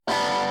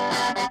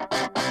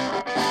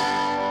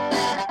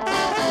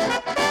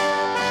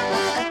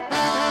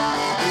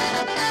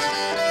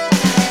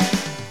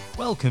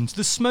welcome to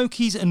the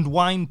Smokies and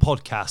Wine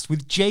podcast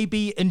with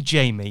JB and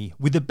Jamie,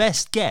 with the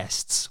best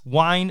guests,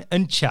 wine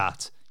and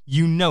chat.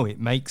 You know it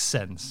makes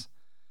sense.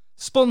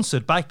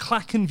 Sponsored by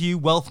Clackenview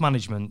Wealth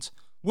Management,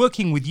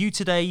 working with you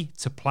today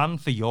to plan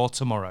for your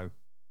tomorrow.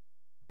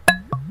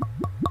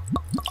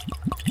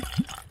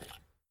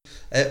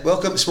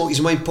 Welcome to Smokies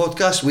and Wine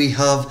podcast. We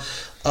have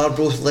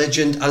Arbroath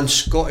legend and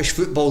Scottish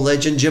football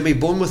legend Jimmy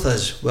Bone with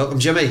us. Welcome,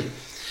 Jimmy.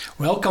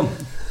 Welcome.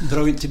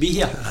 Brilliant to be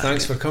here.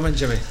 Thanks for coming,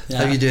 Jimmy. Yeah,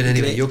 how are you doing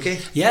anyway? Great. You okay?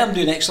 Yeah, I'm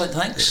doing excellent,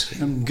 thanks.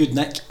 I'm good,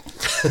 Nick.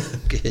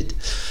 Good.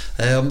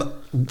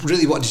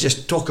 Really wanted to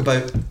just talk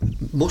about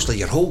mostly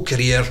your whole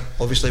career.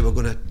 Obviously we're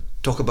going to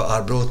talk about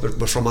Arbroath.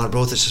 We're from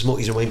Arbroath. It's a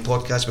Smokies and Wine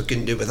podcast. We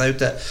couldn't do it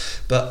without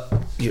it. But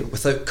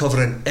without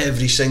covering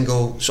every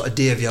single sort of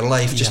day of your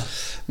life,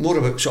 just more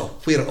about sort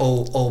of where it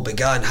all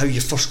began, how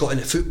you first got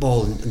into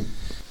football and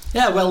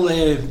Yeah, well,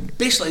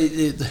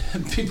 basically, the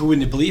people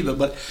wouldn't believe it,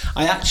 but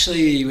I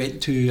actually went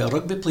to a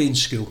rugby playing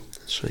school.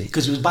 That's right.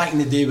 Because it was back in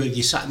the day where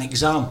you sat an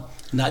exam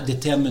and that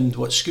determined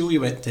what school you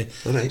went to.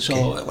 Right,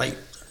 so, okay. like,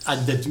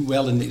 I did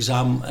well in the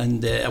exam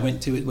and I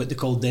went to what they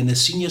called then a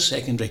senior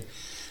secondary,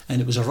 and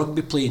it was a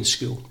rugby playing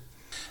school.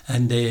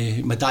 And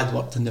my dad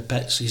worked in the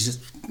pits.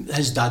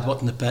 His dad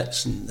worked in the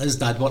pits, and his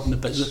dad worked in the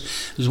pits.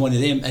 It was one of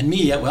them. And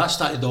me, I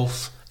started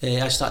off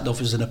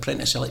as an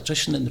apprentice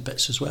electrician in the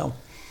pits as well.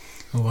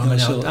 Oh, I'm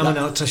an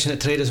electrician at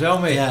trade as well,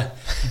 mate. Yeah,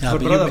 We're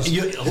brothers.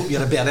 I hope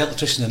you're a better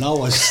electrician than I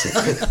was.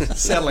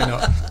 Certainly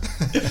not.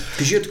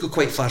 because you had to go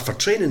quite far for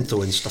training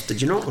though and stuff,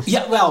 did you not?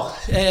 Yeah, well,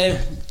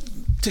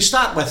 to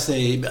start with,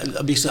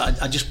 basically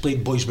I just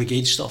played Boys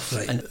Brigade stuff,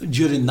 right. And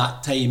during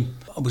that time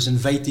I was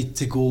invited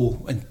to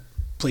go and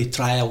play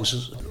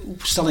trials.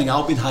 Stirling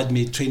Albion had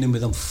me training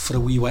with them for a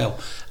wee while,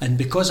 and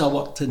because I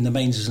worked in the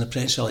mines as an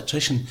apprentice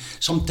electrician,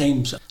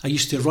 sometimes I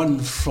used to run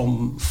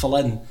from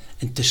Flynn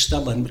into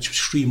Stirling, which was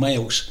 3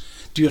 miles,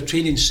 do a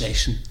training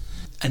session,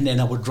 and then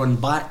I would run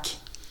back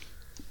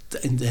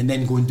and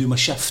then go and do my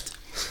shift.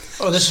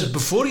 Oh, this was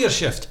before your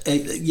shift?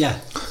 Yeah,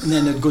 and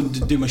then I'd go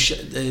and do my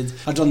shift.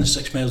 I'd run the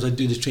 6 miles, I'd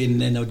do the training,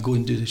 and then I'd go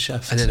and do the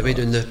shift. And then away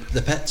doing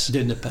the pits?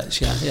 Doing the pits,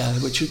 yeah,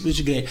 which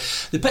was great.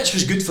 The pits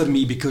was good for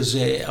me because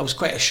I was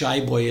quite a shy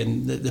boy,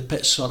 and the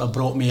pits sort of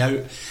brought me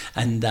out,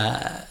 and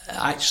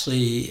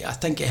actually I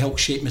think it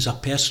helped shape me as a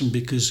person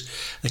because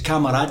the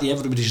camaraderie,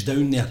 everybody's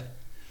down there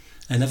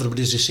and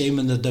everybody's the same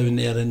when they're down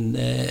there, and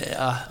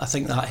I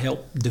think that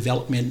helped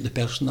develop me into the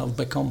person that I've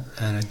become.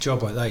 And a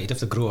job like that, you'd have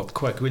to grow up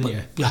quick, wouldn't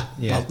you? Yeah,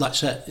 well,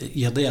 that's it,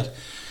 you're there.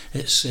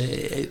 It's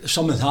if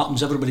something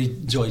happens, everybody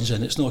joins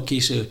in. It's not a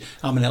case of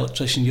I'm an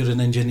electrician, you're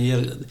an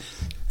engineer.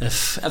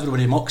 If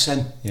everybody mucks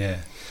in, That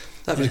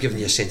would have given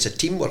you a sense of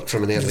teamwork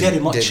from an early very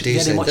much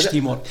days,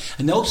 teamwork.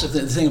 And also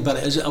the thing about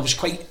it is I was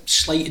quite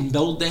slight in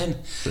build then.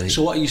 Right.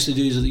 So what I used to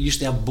do is I used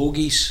to have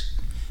bogies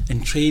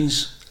in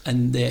trains,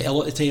 and a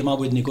lot of the time I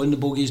wouldn't go in the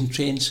bogies and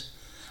trains.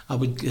 I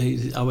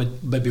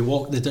would maybe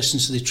walk the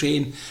distance of the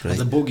train. Right.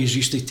 The bogies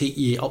used to take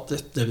you up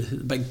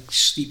the big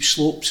steep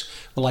slopes.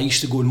 Well, I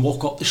used to go and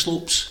walk up the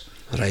slopes.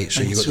 Right,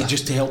 so you got that.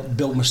 Just to help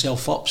build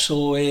myself up.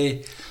 So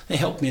it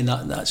helped me in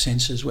that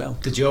sense as well.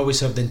 Did you always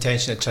have the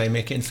intention to try and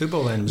make it in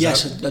football then?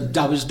 Yes,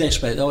 I was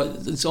desperate.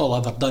 It's all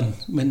I've ever done.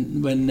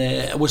 When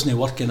I wasn't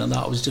working on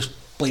that, I was just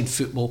playing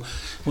football.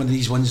 One of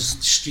these ones,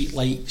 street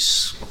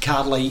lights,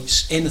 car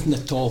lights, anything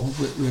at all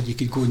where you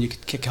could go and you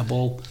could kick a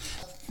ball.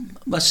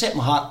 I set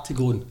my heart to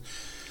go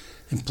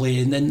and play,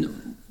 and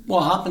then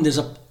what happened is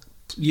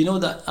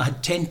that I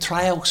had 10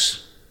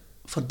 trials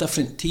for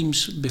different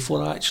teams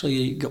before I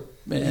actually got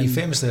you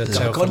famously had a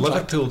trial for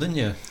Liverpool, didn't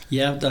you?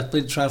 Yeah, I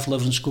played trial for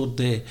Liverpool and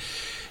scored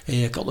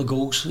a couple of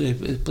goals.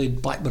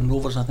 Played Blackburn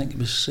Rovers, I think it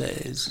was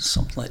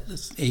something like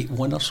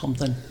 8-1 or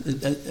something.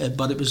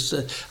 But it was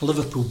a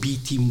Liverpool B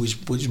team,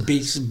 which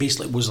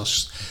basically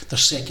was their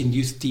second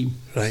youth team.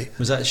 Right.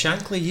 Was that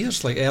Shankly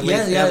years, like early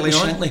it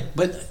was on? Shankly.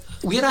 But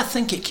where I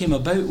think it came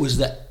about was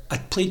that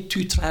I'd played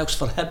 2 trials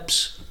for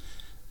Hibs,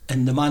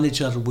 and the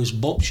manager was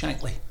Bob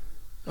Shankly.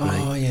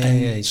 Oh, yeah,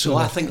 and yeah. So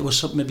I think there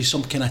was maybe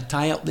some kind of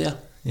tie up there.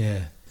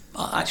 Yeah.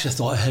 I actually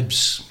thought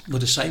Hibs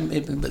would have signed me,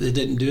 but they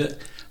didn't do it.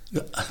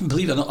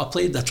 Believe it or not, I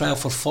played the trial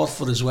for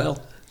Forfar as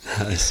well.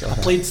 I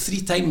played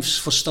 3 times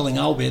for Stirling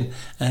Albion,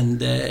 and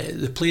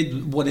they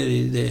played one of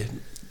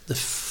the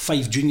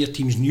 5 junior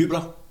teams,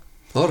 Newborough.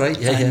 All right,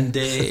 and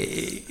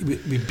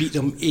we beat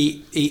them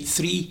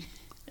 8-3.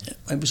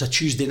 It was a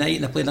Tuesday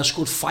night, and I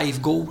scored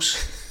 5 goals,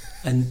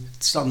 and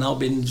Stirling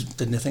Albion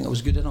didn't think I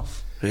was good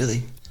enough.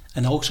 Really?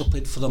 And I also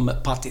played for them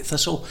at Partick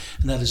Thistle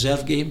in a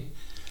reserve game.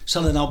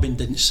 Stirling Albion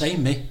didn't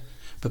sign me,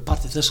 but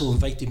Partick Thistle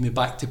invited me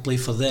back to play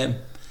for them.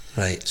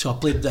 Right. So I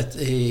played that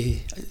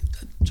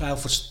trial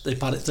for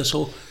Partick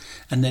Thistle,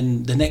 and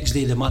then the next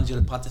day the manager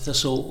at Partick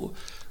Thistle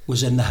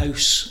was in the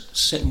house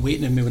sitting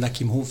waiting on me when I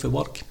came home from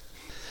work.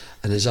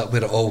 And is that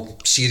where it all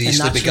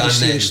seriously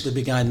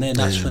began then?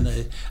 That's when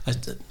I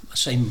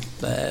signed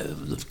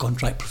the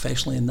contract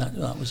professionally, and that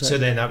was it. So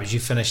then that was you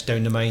finished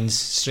down the mines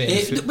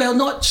straight well,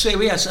 not straight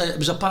away. It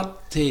was a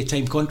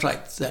part-time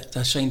contract that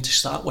I signed to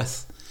start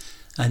with,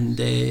 and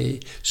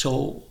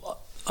so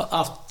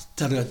after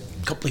after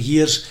a couple of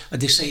years, I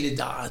decided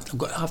that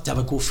I have to have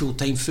a go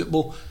full-time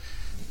football.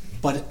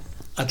 But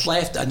I'd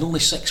left, I'd only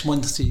 6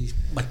 months to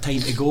my time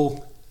to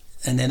go,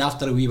 and then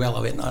after a wee while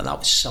I went, no, that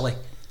was silly.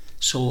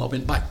 So I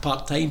went back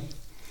part-time,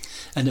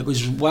 and it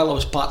was while I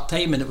was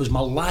part-time, and it was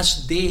my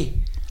last day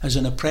as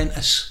an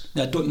apprentice.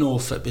 Now, I don't know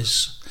if it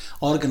was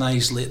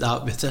organised like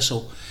that with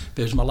Thistle,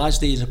 but it was my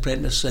last day as an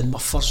apprentice and my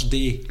first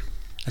day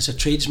as a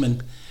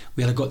tradesman,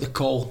 where I got the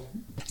call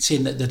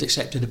saying that they'd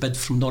accepted a bid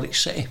from Norwich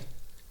City.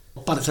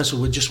 Partick Thistle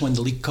would just won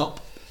the League Cup,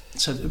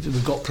 so we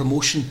got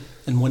promotion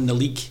and won the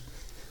league,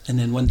 and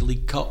then won the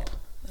League Cup,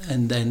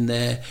 and then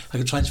I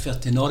got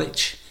transferred to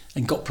Norwich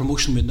and got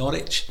promotion with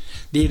Norwich.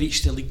 They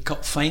reached the League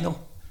Cup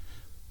final,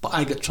 but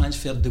I got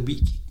transferred the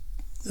week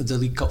of the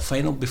League Cup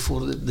final before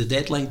the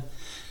deadline,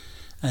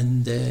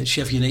 and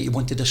Sheffield United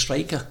wanted a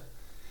striker.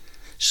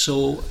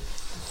 So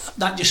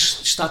that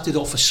just started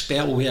off a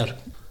spell where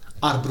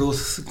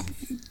Arbroath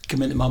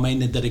came into my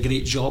mind and did a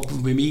great job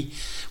with me.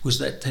 Was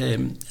that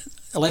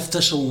I left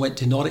Thistle and went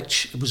to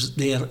Norwich. I was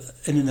there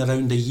in and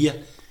around a year,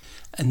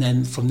 and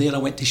then from there I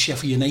went to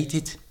Sheffield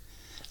United,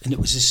 and it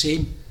was the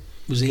same.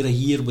 I was there a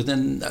year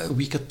within a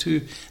week or two,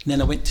 and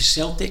then I went to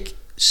Celtic,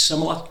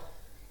 similar,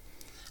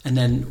 and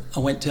then I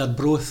went to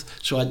Arbroath.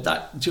 So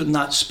during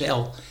that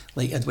spell,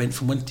 like, I'd went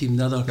from one team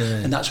to another,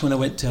 and that's when I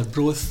went to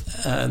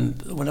Arbroath.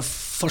 And when I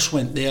first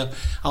went there,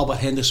 Albert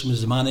Henderson was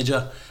the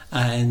manager,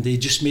 and they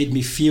just made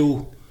me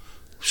feel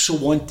so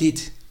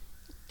wanted.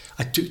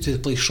 I took to the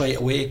place right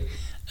away,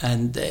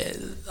 and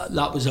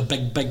that was a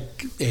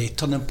big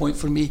turning point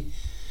for me,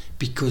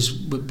 because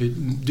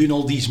doing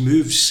all these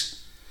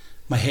moves,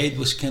 my head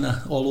was kind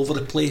of all over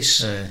the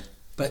place.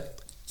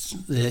 But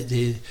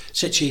the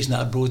situation at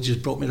Arbroath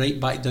just brought me right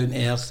back down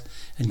to earth,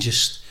 and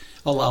just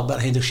all Albert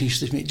Henderson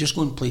used to make, just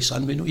go and play,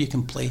 son, we know you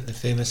can play. The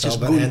famous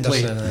just Albert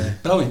Henderson.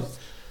 Brilliant.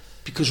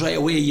 Because right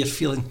away you're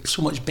feeling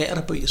so much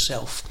better about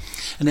yourself.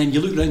 And then you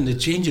look around the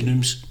changing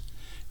rooms,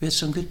 we had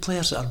some good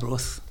players at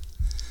Arbroath.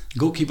 The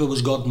goalkeeper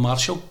was Gordon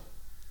Marshall.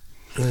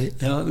 Right.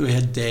 You know, we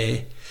had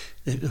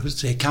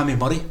Cammy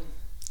Murray.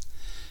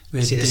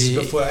 See, this is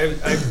before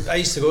I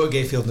used to go to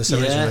Gayfield in the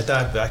 70s with my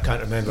dad, but I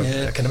can't remember.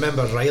 I can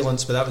remember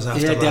Rylance, but that was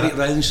after that. Derek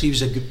Rylance, he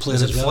was a good player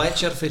as well.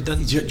 Fletcher, if he'd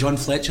done? John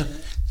Fletcher.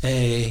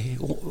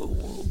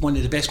 One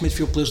of the best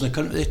midfield players in the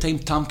country at the time,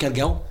 Tam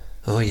Cargill.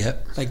 Oh, yeah.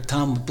 Big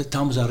Tam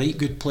was a right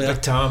good player.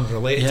 Big Tam,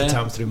 related to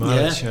Tam through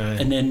marriage. Yeah.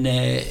 And then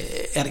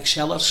Eric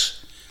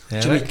Sellers.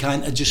 Jimmy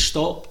Cant had just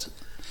stopped.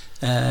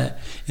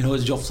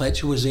 John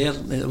Fletcher was there.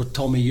 There were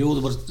Tommy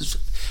Yeo.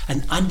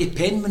 And Andy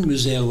Penman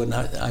was there when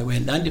I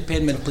went. Andy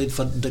Penman played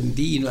for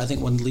Dundee. I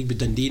think won the league with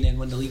Dundee and then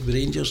won the league with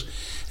Rangers.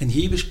 And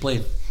he was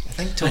playing. I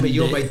think Tommy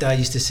Yeo, my dad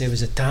used to say,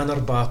 was a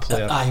Tanner Bar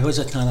player. He was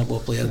a Tanner Bar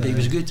player, but he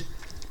was good.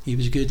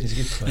 He's a good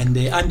player. And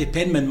Andy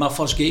Penman, my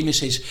first game, he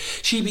says,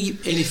 "See, we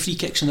get any free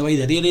kicks in the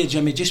wider area,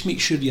 Jimmy, just make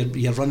sure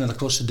you're running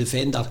across the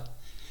defender."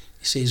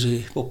 He says,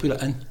 "We'll put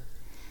it in."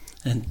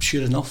 And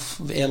sure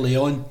enough, early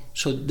on,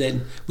 so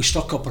then we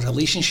struck up a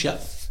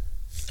relationship,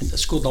 and I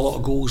scored a lot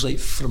of goals like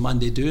from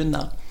Andy doing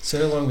that. So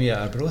how long were you at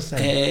Arbroath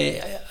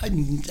then?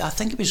 I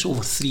think it was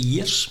over 3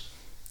 years,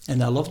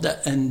 and I loved it.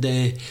 And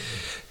it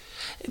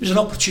was an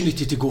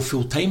opportunity to go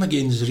full time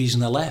again. Is the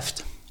reason I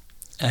left.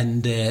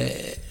 And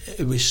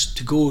it was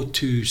to go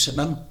to St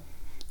Mirren,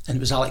 and it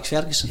was Alex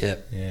Ferguson.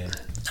 Yeah.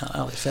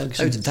 Alex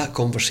Ferguson. How did that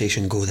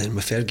conversation go then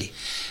with Fergie?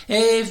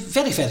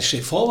 Very, very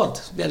straightforward.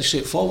 Very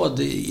straightforward.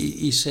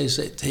 He says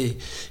that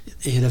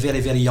he had a very,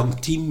 very young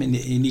team, and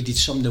he needed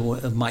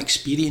somebody of my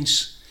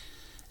experience.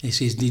 He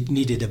says he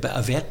needed a bit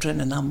of veteran,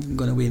 and I'm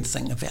going away and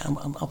think of it. I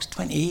was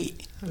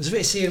 28. I was about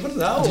to say, what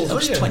that old? I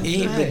was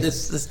 28,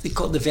 but they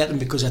called the veteran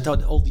because I'd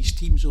had all these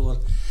teams over.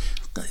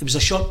 It was a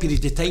short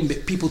period of time,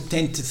 but people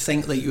tend to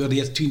think that you were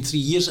there 2 and 3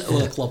 years at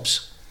other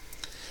clubs.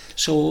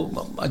 So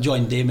I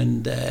joined them,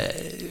 and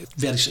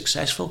very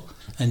successful.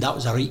 And that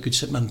was a right good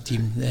St Mirren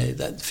team.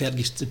 That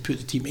Fergie put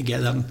the team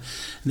together, and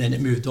then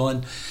it moved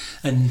on.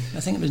 And I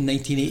think it was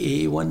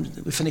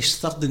 1980-81, we finished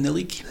third in the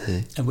league.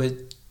 And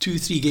with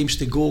 2-3 games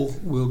to go,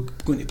 we were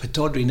going to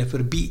Pittodrie, and if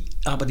we beat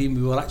Aberdeen,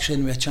 we were actually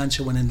in with a chance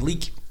of winning the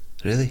league.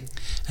 Really?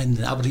 And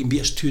Aberdeen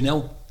beat us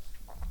 2-0.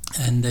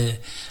 And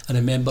I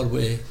remember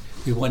we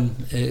won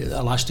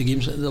our last 2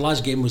 games. The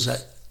last game was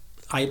at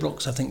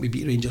Ibrox. I think we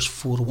beat Rangers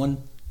 4-1,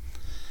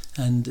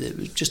 and it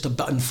was just a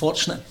bit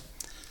unfortunate.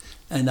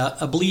 And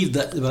I believe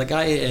that there was a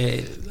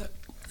guy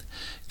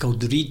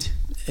called Reid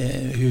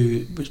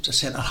who was a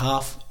centre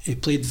half. He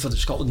played for the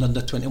Scotland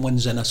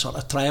under-21s in a sort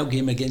of trial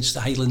game against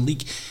the Highland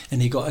League,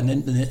 and he got an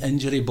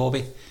injury.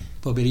 Bobby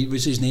Reid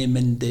was his name,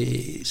 and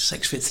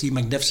 6'3",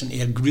 magnificent,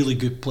 a really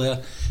good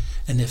player.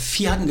 And if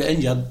he hadn't got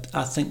injured,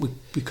 I think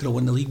we could have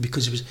won the league,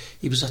 because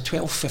he was a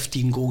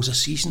 12-15 goals a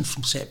season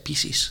from set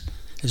pieces,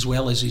 as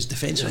well as his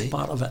defensive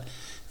part of it.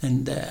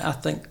 And I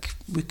think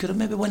we could have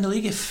maybe won the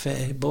league if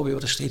Bobby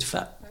would have stayed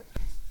fit.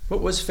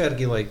 What was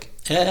Fergie like?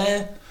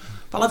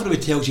 Well,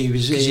 everybody tells you he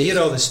was. You hear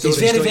all the stories.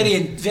 He's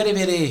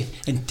very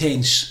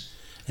intense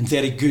and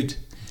very good.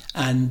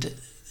 And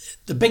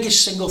the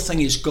biggest single thing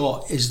he's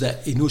got is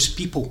that he knows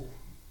people.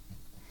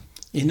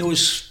 He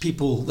knows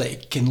people that he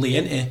can lay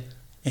into,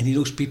 and he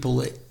knows people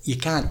that you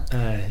can't.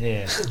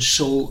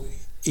 So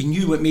he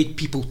knew what made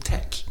people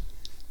tick.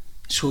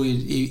 So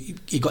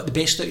he got the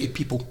best out of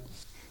people.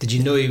 Did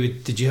you know he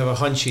would? Did you have a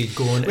hunch he'd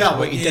go on? Well,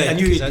 what he did? I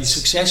knew he'd be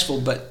successful,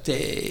 but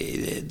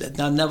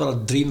I never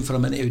dreamed for a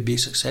minute he would be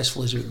as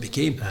successful as it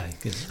became.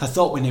 I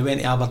thought when he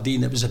went to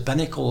Aberdeen, it was a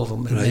pinnacle of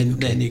him,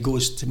 and then he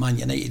goes to Man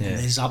United,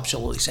 and he's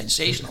absolutely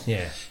sensational.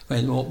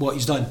 When what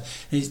he's done,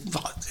 he's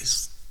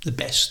the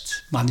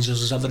best manager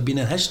there's ever been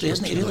in history,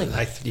 isn't he? Really?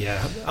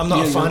 I'm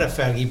not a fan of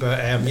Fergie, but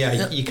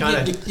you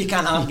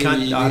can't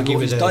argue with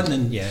what he's done.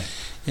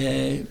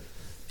 And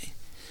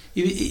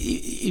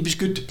he was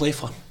good to play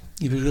for.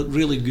 He was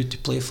really good to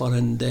play for,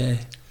 and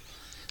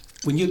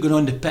when you're going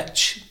on the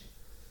pitch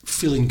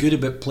feeling good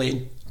about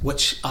playing,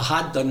 which I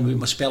had done with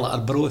my spell at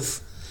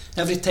Arbroath,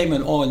 every time I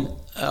went on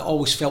I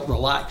always felt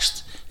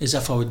relaxed, as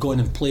if I would go on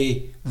and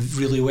play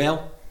really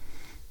well,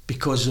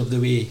 because of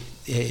the way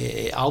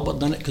Albert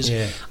done it, because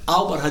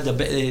Albert had a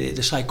bit of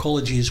the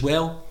psychology as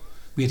well,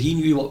 where he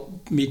knew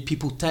what made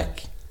people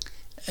tick,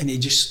 and he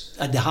just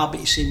had the habit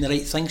of saying the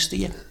right things to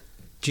you.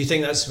 Do you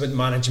think that's what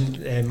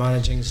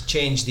managing's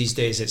changed these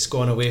days? It's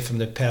gone away from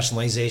the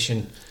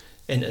personalisation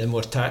into the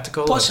more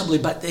tactical? Possibly,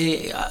 but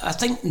I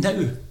think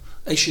now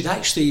it should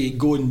actually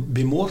go and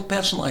be more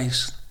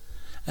personalised.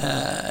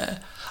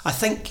 I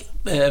think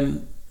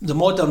the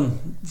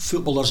modern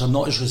footballers are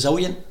not as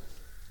resilient.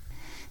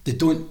 They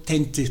don't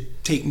tend to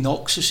take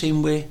knocks the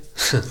same way.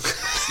 And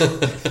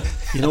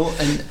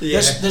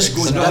this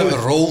goes down. It's a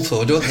role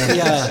though, don't they?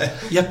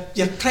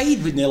 Your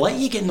pride wouldn't let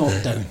you get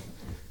knocked down.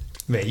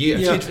 Mate,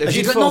 if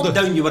you got knocked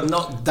down, you were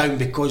knocked down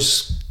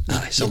because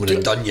someone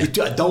had done you. You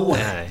took a dull one.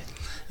 And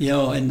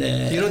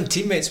your own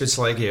teammates would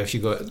slag you if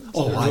you got.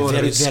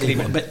 Very.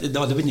 But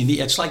no, they wouldn't need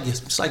it. I'd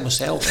slag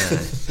myself.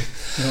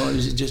 It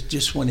was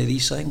just one of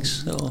these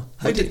things. So.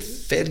 How did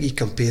Fergie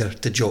compare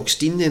to Jock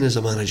Stein then as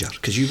a manager?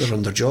 Because you were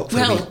under Jock for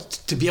a week.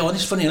 To be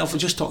honest, funny enough, we're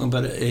just talking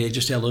about it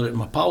just earlier with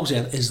my pals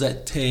there, is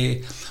that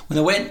when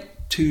I went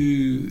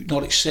to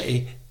Norwich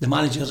City, the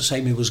manager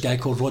beside me was a guy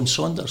called Ron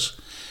Saunders,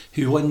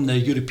 who won the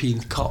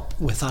European Cup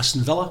with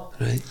Aston Villa.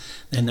 Right.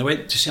 Then they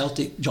went to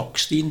Celtic, Jock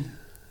Stein,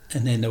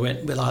 and then they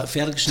went with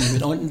Ferguson, who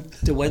went on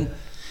to win.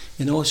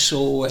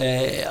 So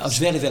I was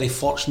very, very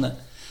fortunate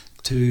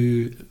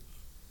to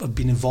have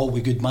been involved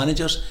with good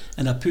managers,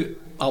 and I put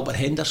Albert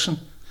Henderson.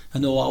 I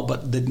know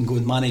Albert didn't go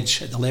and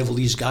manage at the level of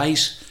these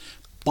guys,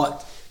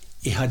 but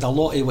he had a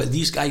lot of what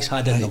these guys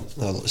had in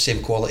them.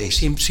 Same qualities.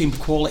 Same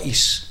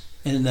qualities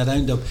in and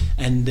around them.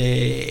 And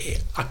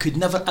I could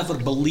never ever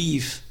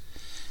believe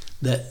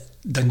that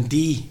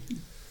Dundee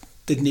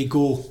didn't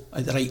go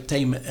at the right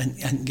time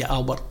and get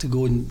Albert to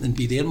go and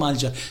be their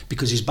manager,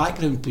 because his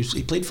background was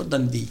he played for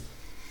Dundee,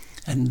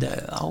 and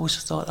I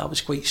always thought that was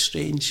quite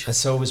strange.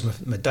 It's always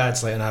my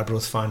dad's like an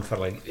Arbroath fan for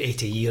like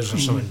 80 years or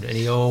something, and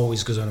he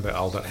always goes on about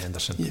Albert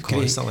Henderson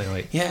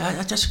constantly.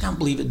 I just can't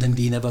believe that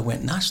Dundee never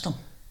went and asked him.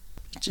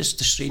 It's just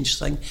a strange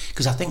thing,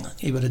 because I think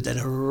he would have did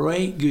a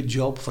right good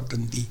job for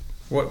Dundee.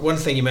 One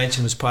thing you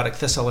mentioned was Partick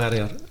Thistle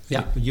earlier.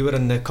 Yeah. You were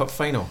in the cup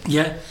final.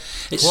 Yeah.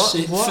 It's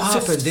what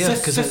happened there?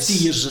 50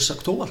 years this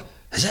October.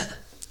 Is it?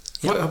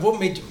 Yeah.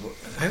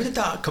 How did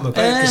that come about?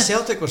 Because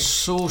Celtic were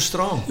so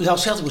strong. Well,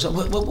 Celtic was.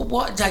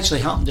 What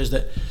actually happened is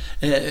that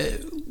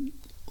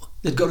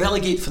they'd got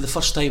relegated for the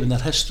first time in their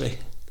history,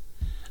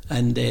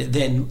 and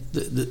then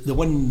they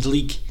won the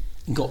league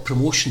and got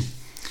promotion.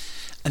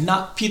 And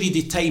that period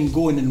of time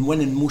going and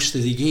winning most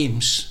of the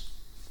games,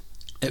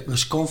 it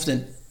was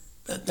confident.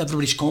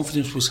 Everybody's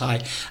confidence was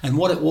high, and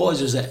what it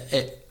was is that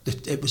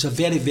it was a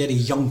very, very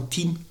young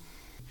team.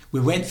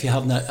 We went from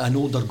having an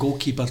older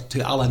goalkeeper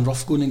to Alan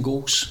Ruff going in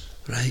goals,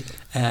 right?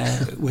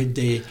 With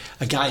a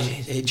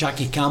guy,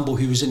 Jackie Campbell,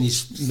 who was in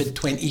his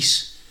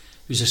mid-20s,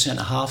 who was a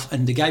centre half,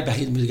 and the guy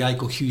behind him was a guy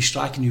called Hugh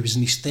Strachan, who was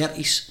in his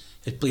 30s,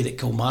 had played at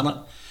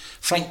Kilmarnock.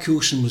 Frank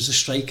Coulson was the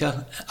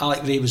striker.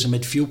 Alec Ray was a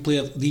midfield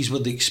player. These were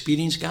the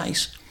experienced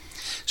guys.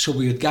 So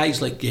we had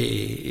guys like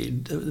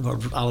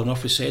Alan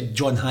Ruff has said,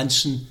 John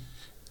Hansen,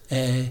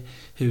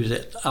 who was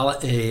at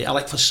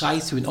Alec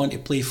Forsyth, who went on to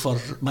play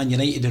for Man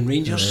United and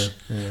Rangers.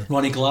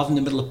 Ronnie Glavin in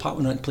the middle of the park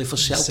went on to play for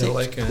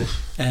Celtic. We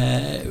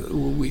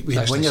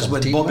had wingers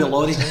with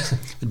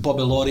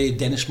Bobby Laurie,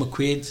 Dennis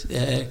McQuaid,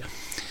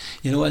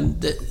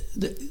 and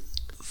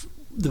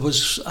there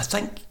was, I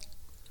think,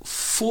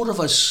 4 of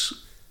us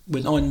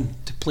went on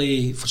to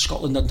play for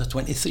Scotland under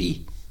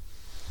 23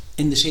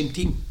 in the same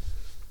team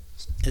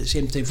at the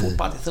same time, 4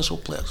 Partick Thistle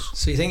players.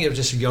 So you think you were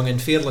just young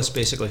and fearless,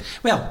 basically?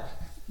 Well,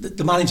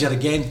 the manager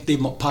again, Dave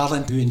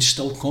McParland, who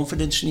instilled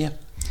confidence in you,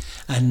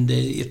 and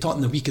you're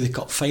talking the week of the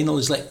cup final,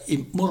 is like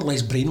he more or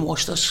less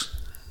brainwashed us,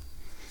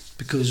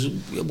 because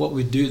what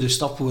we'd do, the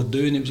stuff we were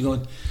doing, it was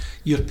going,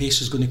 your pace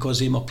is going to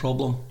cause him a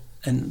problem.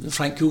 And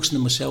Frank Coulson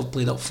and myself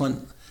played up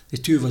front. The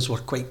two of us were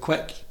quite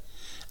quick,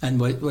 and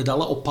we had a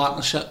little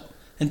partnership.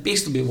 And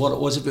basically what it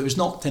was, if it was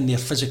knocked in there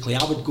physically,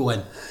 I would go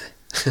in.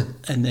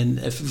 And then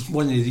if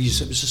one of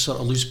these, it was a sort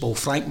of loose ball,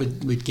 Frank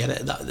would get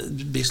it. That's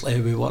basically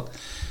how we worked.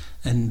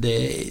 And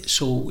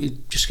so we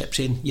just kept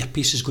saying, your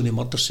pace is going to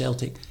murder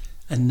Celtic.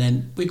 And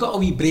then we got a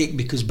wee break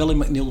because Billy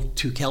McNeill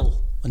took ill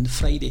on the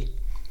Friday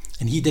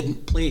and he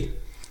didn't play.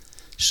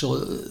 So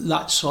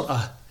that sort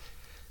of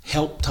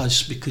helped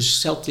us because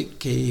Celtic,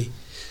 Billy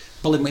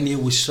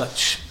McNeill was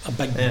such a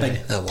big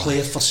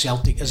player for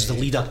Celtic as the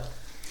leader.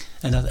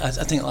 And I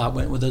think that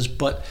went with us.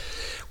 But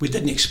we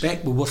didn't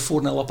expect, we were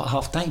 4-0 up at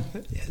half time.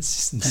 Yeah, it's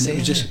just insane. And it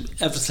was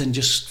just, everything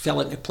just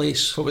fell into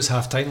place. What was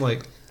half time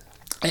like?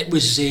 It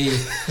was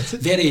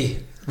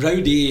very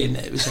rowdy, and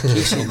it was a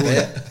case of going,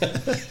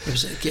 it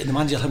was getting the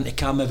manager having to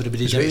calm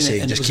everybody down,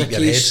 and it was a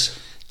case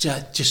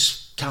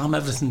just calm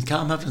everything.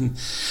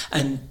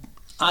 And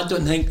I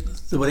don't think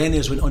there were any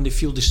of us went on the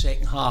field the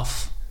second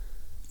half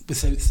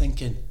without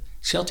thinking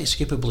Celtic's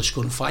capable of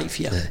scoring 5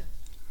 here. Yeah.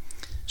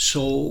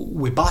 So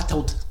we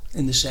battled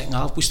in the second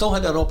half. We still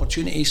had our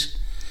opportunities,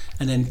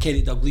 and then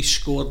Kenny Dalglish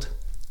scored,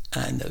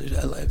 and it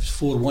was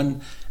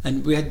 4-1.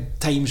 And we had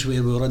times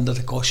where we were under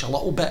the cosh a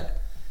little bit,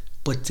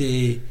 but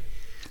they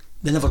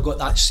never got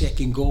that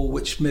second goal,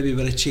 which maybe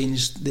would have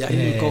changed the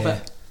outlook of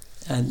it.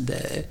 And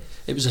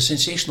it was a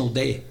sensational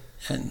day,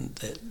 and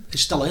it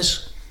still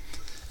is,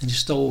 and it's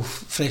still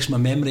fresh in my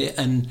memory.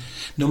 And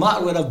no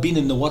matter where I've been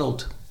in the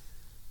world,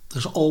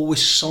 there's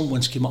always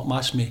someone's come up and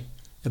asked me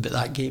about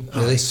that game.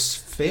 Really? It's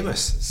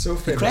famous. It's so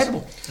famous.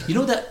 Incredible. You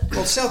know that...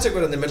 Well, Celtic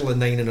were in the middle of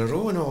 9 in a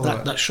row and all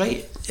that. That's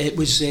right. It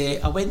was...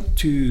 I went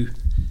to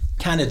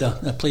Canada.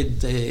 I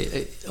played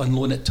on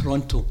loan at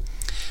Toronto,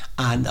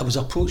 and I was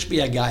approached by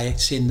a guy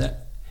saying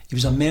that he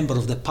was a member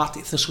of the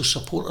Partick Thistle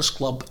Supporters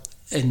Club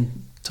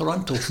in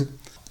Toronto.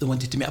 They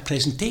wanted to make a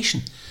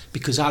presentation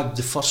because I was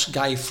the first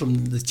guy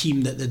from the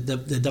team that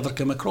they'd ever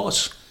come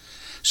across.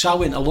 So I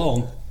went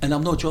along, and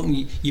I'm not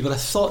joking, you would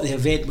have thought the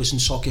event was in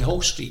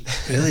Sauchiehall Street.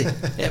 Really?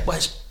 It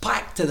was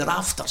packed to the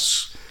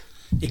rafters.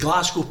 The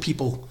Glasgow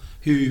people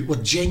who were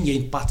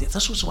genuine Partick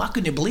Thistle, so I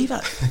couldn't believe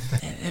it.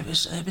 It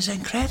was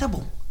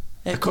incredible.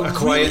 A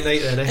quiet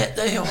night then, eh?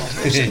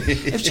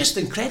 It was just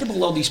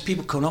incredible, all these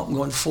people coming up and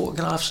going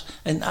photographs,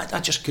 and I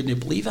just couldn't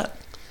believe it.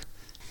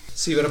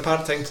 So you were a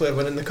part-time player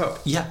winning the cup?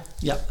 Yeah.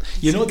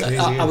 You know that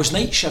I was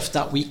night shift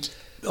that week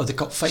of the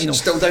cup final.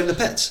 Still down the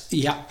pits?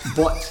 Yeah,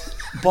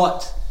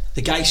 but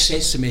the guy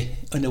says to me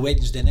on the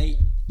Wednesday night,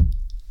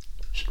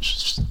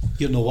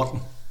 "You're not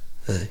working.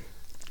 Aye.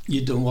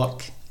 You don't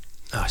work."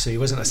 So he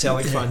wasn't a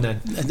Celtic fan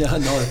then?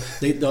 No,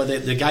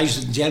 the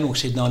guys in general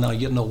said, no,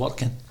 you're not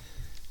working.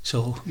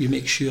 So you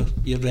make sure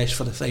you rest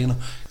for the final.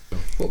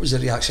 What was the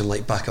reaction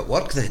like back at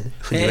work then?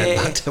 When you went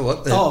back to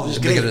work then? It was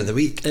great. Beginning of the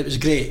week? It was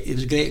great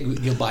to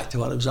go back to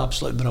work. It was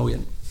absolutely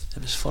brilliant.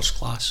 It was first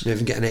class. You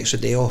even get an extra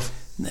day off?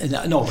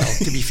 No, well,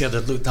 to be fair, they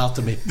looked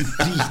after me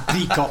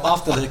pre-cup.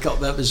 After the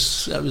cup, it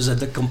was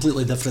a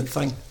completely different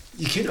thing.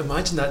 You couldn't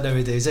imagine that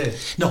nowadays, eh?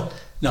 No,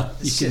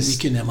 you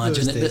couldn't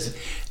imagine it. But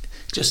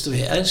just the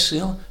way it is, you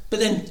know. But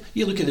then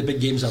you look at the big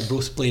games that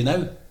both play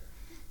now.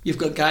 You've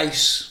got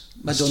guys.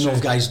 I don't know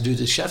if guys do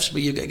the shifts,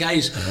 but you've got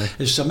guys.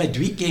 It's a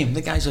midweek game.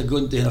 The guys are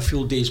going to do a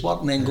full day's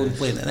work and then go and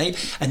play at night,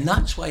 and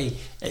that's why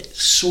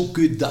it's so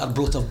good that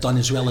Arbroath have done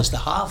as well as they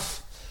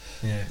have.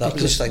 Yeah, that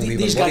was the thing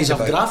these guys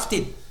have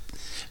grafted.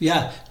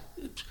 Yeah,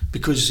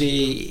 because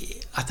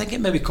I think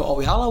it maybe caught up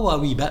with Alloa a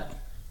wee bit,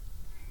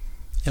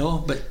 you know.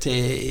 But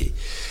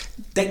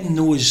Dick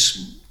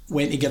knows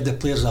when to give the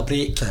players a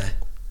break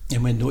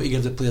and when not to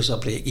give the players a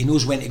break. He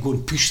knows when to go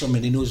and push them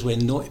and he knows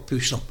when not to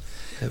push them.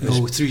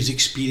 Through his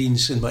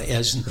experience and what he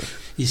is, and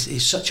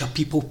he's such a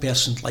people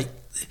person. Like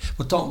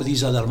we're talking about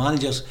these other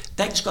managers,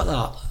 Dick's got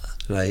that.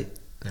 Right.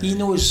 He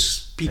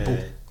knows people,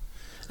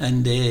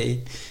 and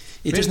he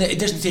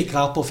doesn't take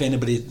crap off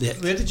anybody. Dick.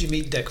 Where did you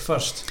meet Dick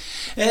first?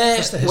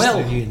 What's the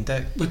history of you and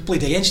Dick? We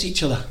played against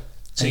each other.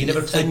 So you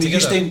never played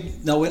together?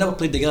 We never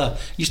played together.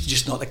 We used to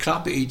just knock the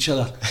crap out of each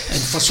other,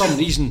 and for some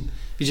reason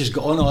we just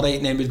got on all right,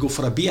 and then we'd go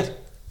for a beer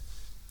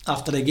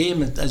after the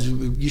game, as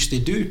we used to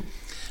do,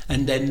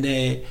 and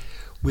then.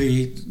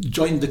 We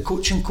joined the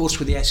coaching course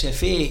with the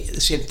SFA at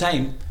the same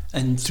time,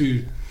 and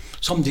through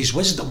somebody's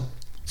wisdom,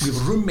 we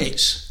were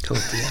roommates.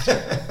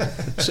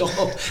 So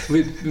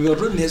we were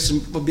roommates,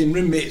 and we've been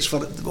roommates for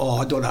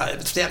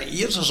 30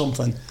 years or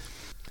something.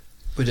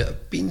 Would it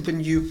have been when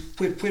you?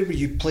 Where were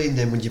you playing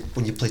then when you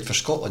played for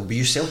Scotland? Were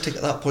you Celtic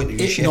at that point? Or were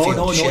you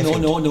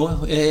Sheffield?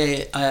 No.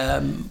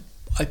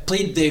 I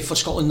played for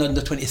Scotland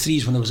under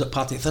 23s when I was at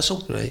Partick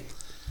Thistle, right,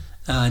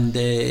 and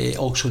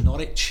also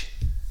Norwich,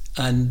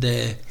 and.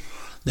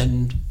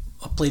 Then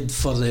I played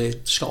for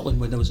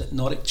Scotland when I was at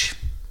Norwich,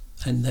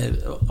 and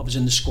I was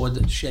in the squad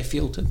at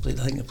Sheffield and I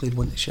think I played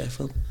one at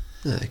Sheffield.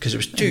 Yeah, because it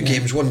was 2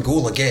 games, 1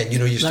 goal again. You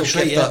know, you still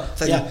kept that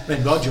thing. Yeah,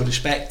 when Roger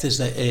respect is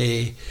that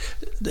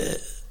the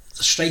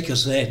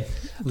strikers then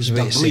was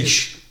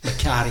Dalglish,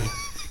 McCarry,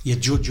 you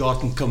had Joe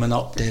Jordan coming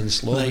up,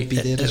 Dennis Law would be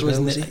there as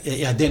well.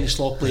 Yeah, Dennis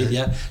Law played.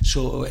 Yeah,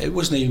 so it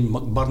wasn't even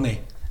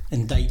McBurney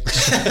and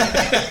Dykes,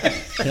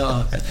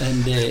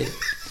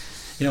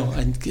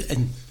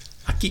 and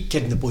I keep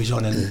kidding the boys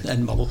on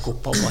in my local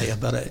pub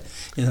about it.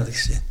 You know, they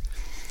say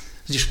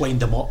just wind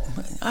them up.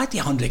 I had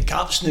 100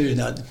 caps now,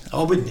 and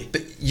I wouldn't.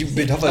 But you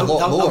would have a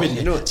lot more,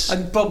 you know.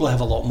 I'd probably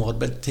have a lot more,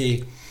 but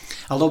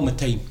I love my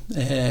time.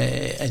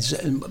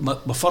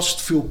 My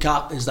first full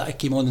cap is that I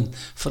came on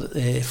for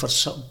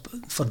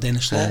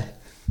Dennis Law.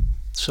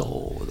 So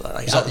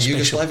was that the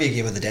Yugoslavia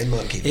game or the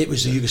Denmark game? It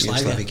was the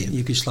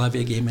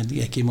Yugoslavia game, and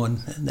I came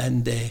on,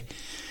 and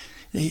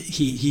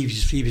he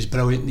was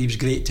brilliant. He was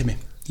great to me.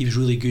 He was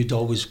really good,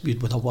 always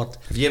good with a word.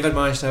 Have you ever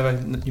managed to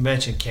have you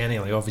mentioned Kenny,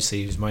 like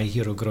obviously he was my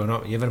hero growing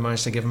up. You ever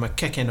managed to give him a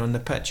kick in on the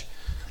pitch?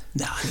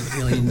 Nah,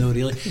 no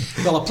really.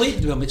 Well, I played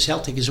with him at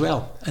Celtic as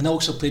well, and I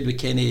also played with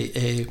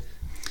Kenny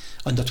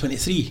under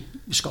 23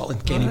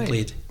 Scotland. Kenny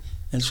played,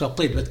 and so I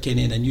played with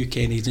Kenny, and I knew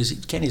Kenny.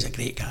 Kenny's a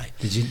great guy.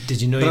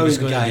 Did you know brilliant he was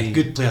going guy, to be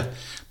good player?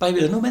 By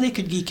the way, no many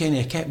could give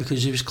Kenny a kick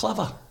because he was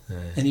clever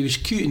and he was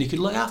cute and he could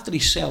look after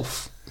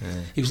himself.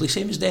 He was the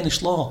same as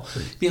Dennis Law.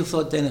 People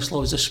thought Dennis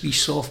Law was this wee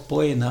soft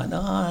boy and that.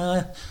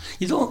 No,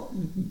 you don't.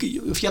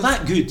 If you're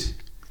that good,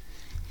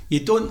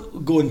 you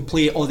don't go and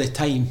play all the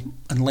time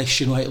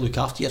unless you know how to look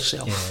after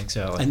yourself. Yeah,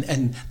 exactly.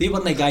 And they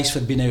weren't the guys for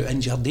being out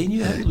injured. They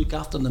knew how to look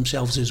after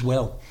themselves as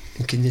well.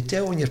 And can you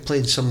tell when you're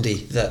playing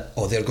somebody that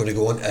they're going to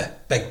go on to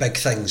big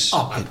things?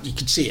 Oh, you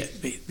could see it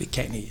with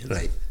Kenny.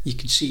 Right. You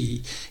could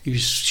see he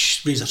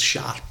was razor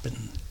sharp,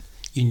 and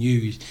you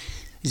knew.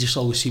 He just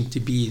always seemed to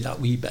be that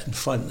wee bit in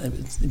front.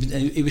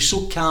 He was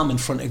so calm in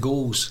front of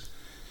goals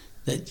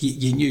that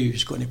you knew he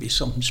was going to be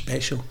something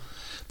special.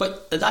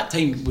 But at that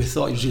time, we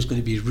thought he was just going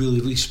to be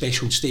really, really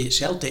special and stay at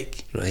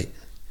Celtic. Right.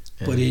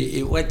 But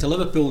he went to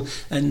Liverpool,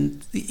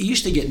 and he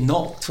used to get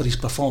knocked for his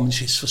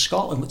performances for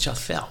Scotland, which I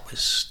felt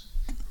was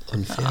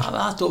unfair.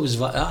 I thought it was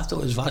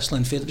vastly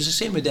unfair. It was the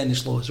same with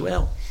Dennis Law as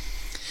well.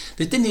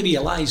 They didn't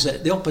realise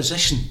that the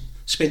opposition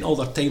spent all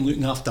their time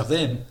looking after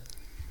them.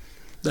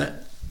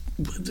 That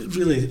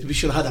really, we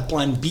should have had a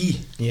plan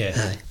B.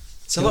 Yeah.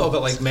 It's a little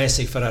bit like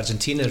Messi for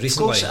Argentina recently.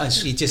 Of course it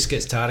is. He just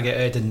gets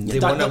targeted and they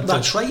want him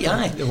that's right,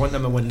 aye. They want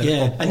him to win the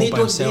and they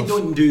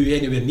don't do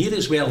anywhere near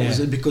as well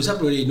because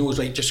everybody knows,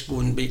 right, just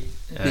go and make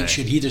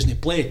sure he doesn't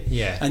play.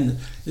 Yeah. And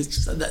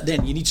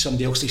then you need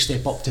somebody else to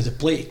step up to the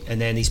plate. And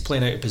then he's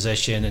playing out of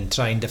position and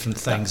trying different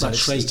things.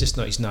 That's right. It's just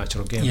not his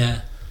natural game.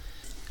 Yeah.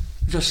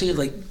 As I say,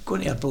 like,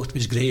 going to Arbroath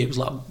was great. It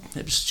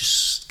was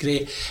just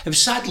great. It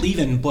was sad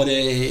leaving, but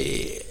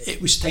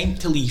it was time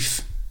to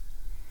leave.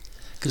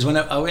 Because when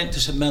I went to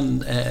St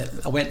Mirren,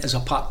 I went as a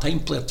part-time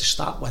player to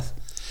start with,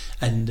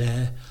 and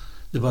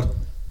they were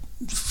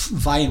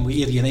vying with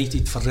Ayr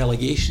United for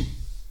relegation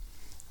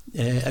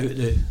out of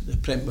the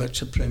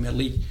Premier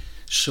League.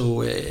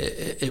 So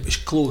it was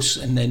close,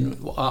 and then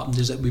what happened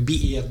is that we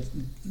beat Ayr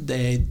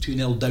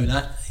 2-0 down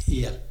at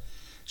Ayr.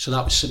 So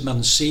that was St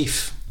Mirren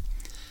safe,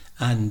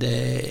 and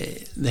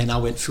then I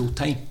went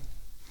full-time.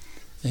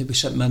 It was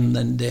St Mirren,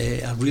 and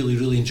I really,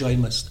 really enjoyed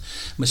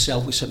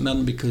myself with St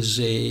Mirren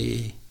because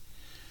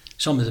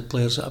some of the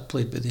players that I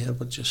played with there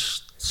were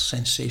just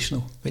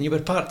sensational. When you were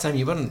part-time,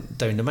 you weren't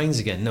down the mines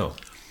again, no?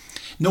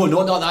 No,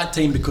 not that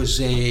time,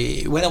 because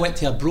when I went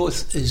to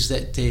Arbroath, is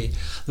that there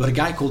was a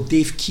guy called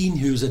Dave Keane,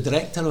 who was the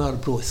director of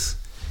Arbroath,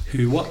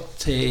 who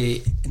worked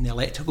in the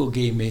electrical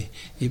game.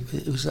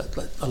 It was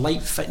a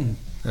light fitting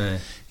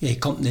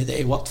company that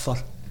he worked for,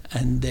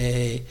 and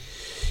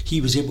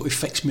he was able to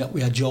fix me up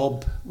with a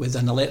job with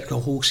an electrical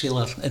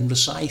wholesaler in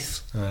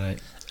Rosyth. All right.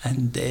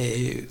 And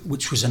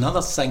which was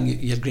another thing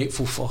you're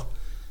grateful for,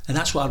 and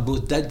that's what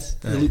Arbroath did.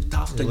 They looked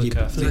after you.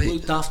 They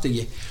looked after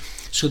you.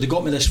 So they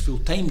got me this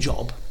full-time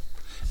job,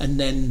 and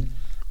then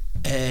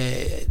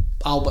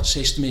Albert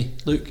says to me,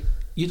 "Look,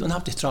 you don't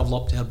have to travel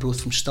up to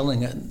Arbroath from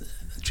Stirling at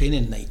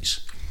training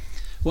nights.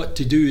 What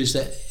to do is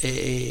that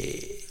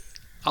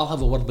I'll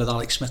have a word with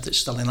Alex Smith at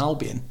Stirling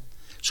Albion."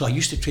 So I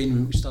used to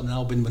train with Stirling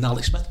Albion when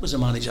Alex Smith was a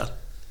manager,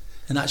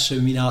 and that's how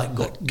me and Alec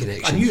got.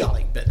 I knew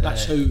Alec, but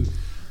that's how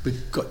we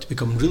got to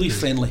become really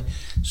friendly.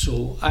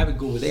 So I would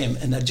go with them,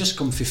 and I'd just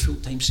come for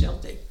full-time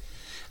Celtic,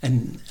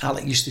 and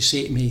Alec used to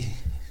say to me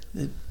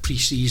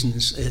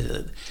pre-seasons,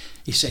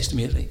 he says to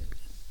me, "Right,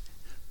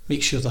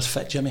 make sure they're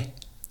fit, Jimmy,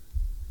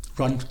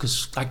 run,"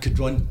 because I could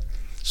run.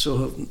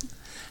 So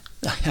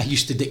I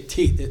used to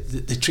dictate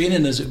the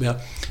training, as it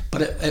were,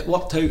 but it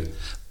worked out.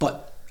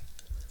 But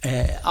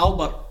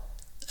Albert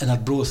and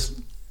Arbroath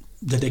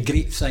did a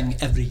great thing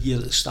every year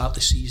at the start of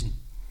the season,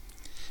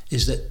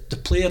 is that the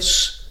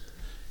players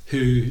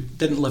who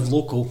didn't live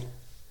local,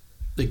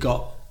 they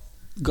got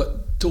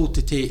told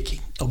to take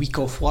a week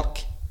off work,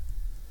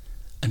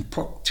 and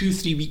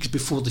 2-3 weeks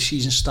before the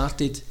season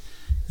started,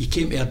 you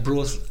came to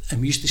Arbroath,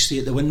 and we used to stay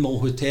at the Windmill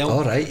Hotel.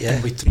 All right, yeah.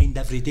 And we trained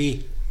every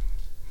day.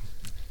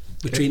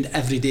 We trained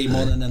every day,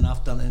 morning and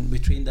afternoon. We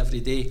trained every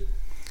day,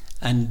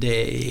 and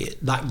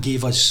that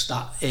gave us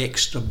that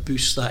extra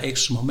boost, that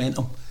extra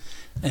momentum,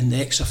 and the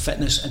extra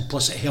fitness, and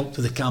plus it helped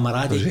with the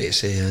camaraderie.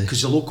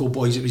 Because the local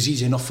boys, it was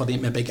easy enough for them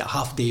to maybe get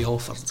half day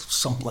off or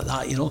something like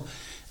that, you know.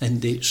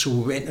 And so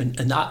we went,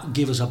 and that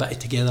gave us a bit of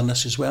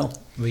togetherness as well.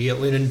 Were you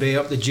at Lunan Bay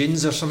up the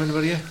dunes or something,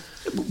 were you?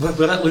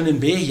 We're at Lunan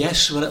Bay,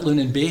 yes, we're at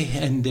Lunan Bay,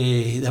 and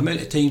the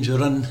amount of times we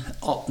run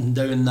up and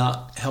down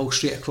that hill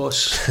straight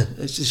across,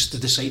 it's just to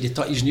the side of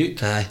Tutty's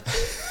Nuke. Aye.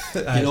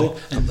 You know,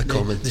 and the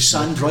common. The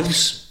sand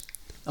runs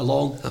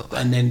along,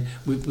 and then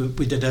we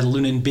did a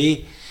Lunan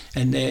Bay,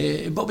 and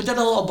but we did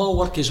a lot of ball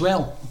work as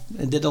well.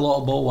 And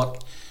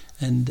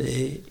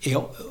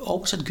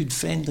always had good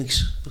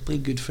friendlies. We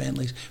played good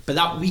friendlies, but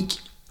that week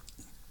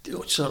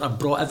it sort of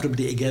brought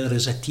everybody together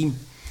as a team,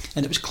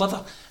 and it was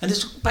clever. And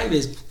it's, by the way,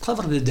 it's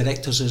clever with the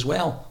directors as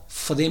well,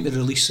 for them to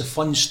release the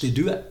funds to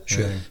do it.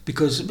 Sure.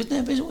 Because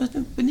wouldn't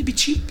it be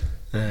cheap?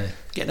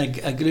 Getting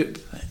a group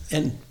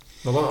in.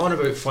 Well, on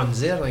about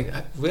funds there, like,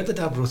 where did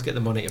Arbroath get the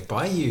money to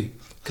buy you?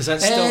 Because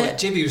that's still,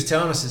 JB was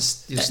telling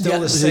us, you're still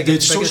the second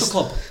biggest. Social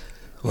club.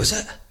 Was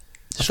it?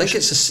 I think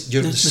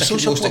you're the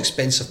second most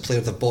expensive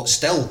player they've bought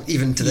still,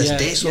 even to this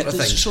day, sort of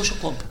thing. The social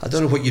club. I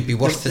don't know what you'd be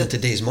worth in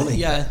today's money.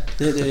 Yeah,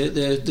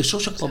 the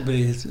social club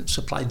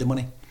supplied the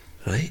money.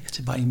 Right.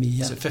 To buy me,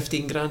 yeah. Is it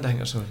 15 grand, I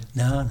think, or something?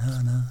 No.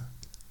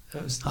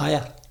 That was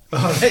higher. All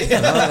right.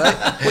 All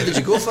right. What did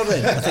you go for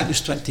then? I think it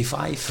was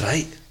 25.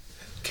 Right.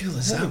 Cool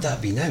as what that. Would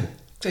that be now?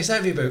 Is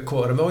that be about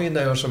 $250,000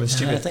 now or something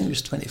stupid? I think it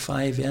was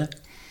 25, yeah.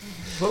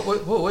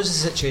 What was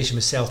the situation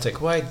with Celtic?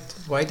 Why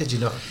did you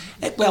not?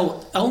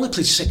 Well, I only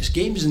played 6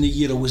 games in the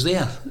year I was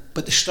there,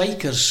 but the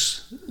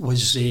strikers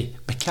was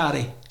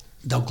McCarry,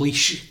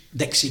 Dalglish,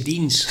 Dixie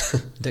Deans.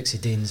 Dixie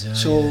Deans, yeah.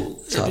 So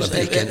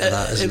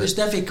it was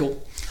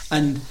difficult.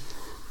 And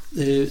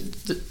the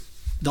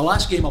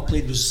last game I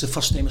played was the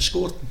first time I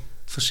scored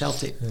for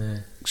Celtic. Yeah.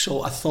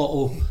 So I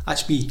thought,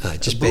 that's me.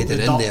 Just bedding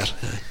in there.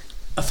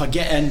 If I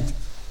get in,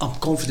 I'm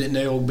confident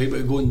now I'll be able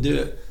to go and do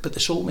it, but they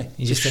sold me.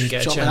 You just didn't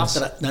get a chance?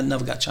 After it, I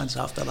never got a chance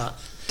after that.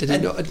 Did he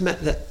not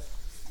admit that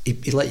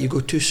he let you go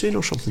too soon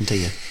or something to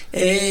you?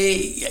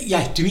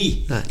 Yeah, to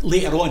me,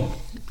 later on.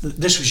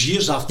 This was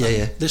years after.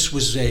 Yeah. This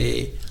was...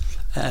 he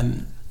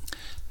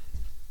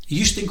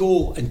used to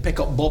go and pick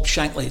up Bob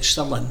Shankly at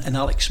Stirling and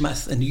Alex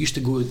Smith, and he used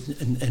to go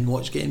and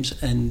watch games,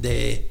 and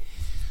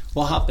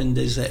what happened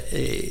is that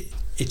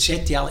it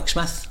said to Alex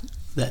Smith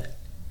that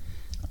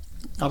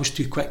I was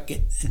too quick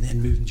and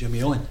then moving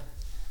Jimmy on,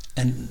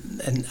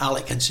 and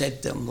Alec had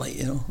said to him, like,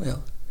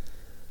 well,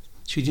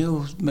 should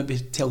you maybe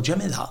tell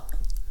Jimmy that?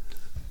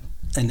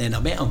 And then I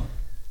met him,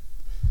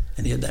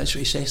 and that's what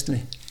he says to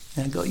me.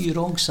 I got you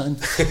wrong, son.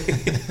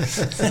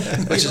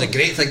 Which is a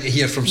great thing to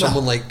hear from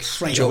someone like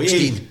Jock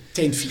Stein.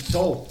 10 feet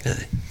tall.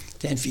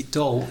 10 feet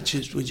tall, which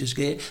is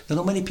great. There are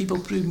not many people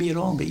prove me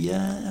wrong, but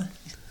yeah,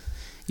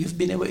 you've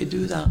been able to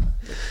do that,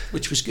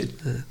 which was good.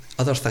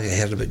 Other thing I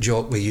heard about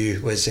Jock with you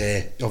was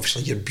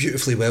obviously you're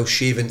beautifully well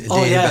shaven today.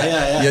 Oh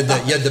yeah. You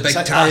had the big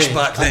tash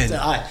back then.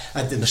 I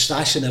had the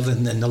moustache and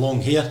everything and the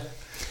long hair,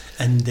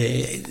 and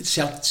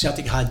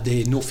Celtic had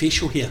no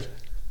facial hair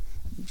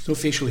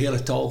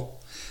at all.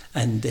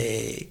 And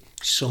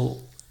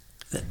so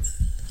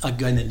I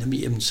go in and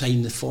meet him and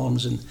sign the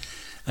forms, and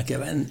I get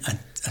in and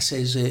I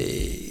says,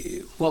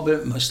 what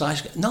about my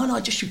moustache? No,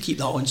 just you keep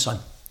that on, son.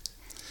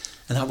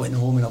 And I went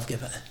home and I've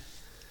given it.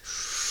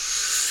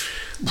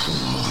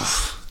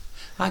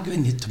 I go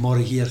in here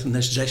tomorrow here in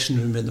this dressing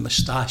room with the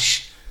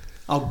moustache.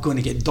 I'm going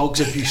to get dog's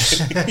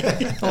abuse.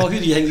 Oh, who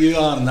do you think you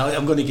are? And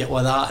I'm going to get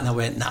with that. And I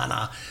went,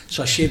 nah.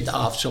 So I shaved it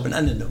off. So I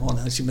went in the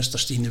morning. I see Mr.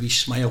 Stein, a wee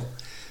smile.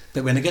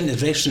 But when I got in the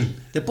dressing room,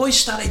 the boys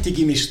started to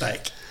give me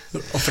stick.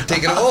 For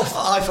taking it off?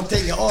 Aye, for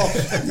taking it off.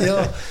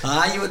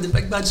 You want the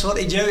big man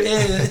sorted you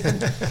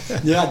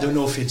out, I don't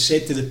know if he'd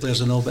said to the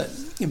players or no, but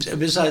it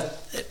was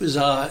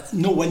a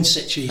no-win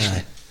situation.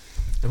 Aye.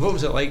 And what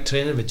was it like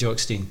training with Jock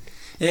Stein?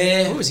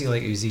 What was he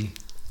like? Was he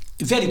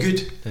very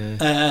good?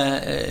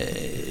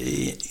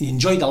 He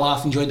enjoyed the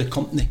laugh, enjoyed the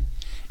company.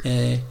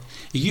 He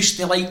used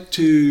to like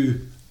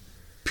to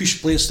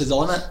push players to the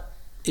limit.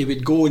 He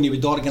would go and he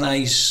would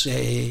organise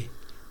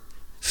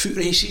foot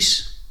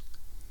races.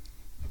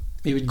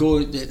 He would go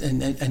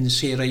and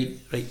say, right,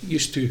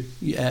 used to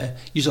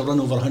use a run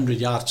over 100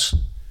 yards.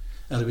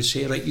 And I would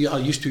say, right, I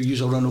used to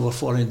use a run over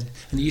 400.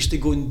 And he used to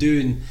go and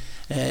do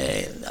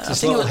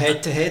just little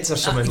head-to-heads or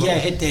something? Yeah,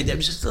 head-to-head. It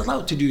was just a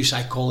lot to do with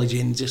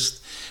psychology and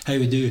just how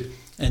we do.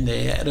 And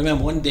I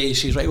remember one day he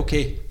says, right,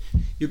 okay,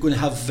 you're going to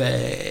have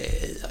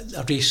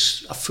a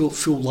race, a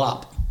full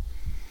lap.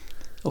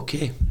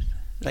 Okay.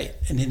 Right,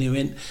 and then he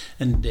went,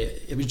 and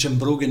it was Jim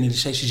Brogan, and he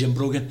says to Jim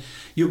Brogan,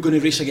 you're going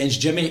to race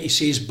against Jimmy, he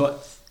says,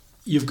 but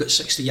you've got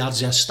 60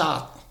 yards at a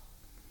start.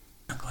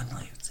 I'm going,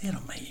 like, they're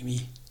almighty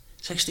me,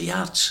 60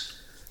 yards.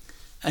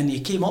 And he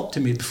came up to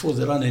me before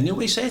the run, and he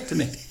always said to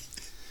me,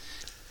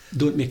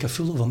 don't make a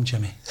fool of him,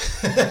 Jimmy.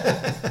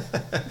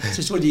 I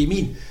says, what do you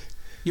mean?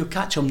 You'll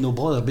catch him, no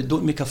bother, but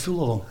don't make a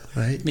fool of him.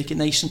 Right. Make it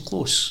nice and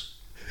close.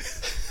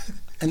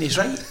 And he's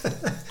right,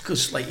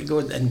 because like you go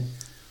and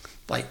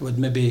like with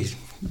maybe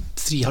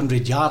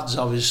 300 yards,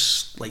 I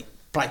was like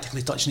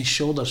practically touching his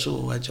shoulder,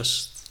 so I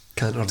just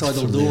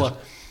toddled over.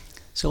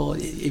 So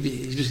he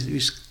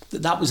was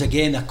that was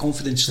again a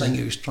confidence thing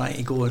he was trying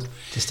to go on.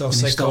 Just all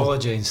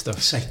psychology and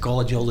stuff.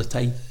 Psychology all the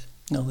time.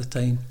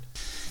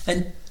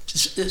 And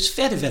it's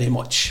very, very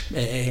much,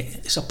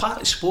 it's a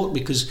part of sport,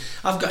 because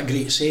I've got a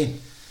great saying,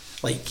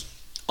 like,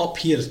 up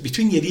here,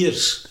 between your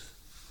ears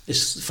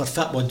is for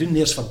football, down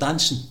there's for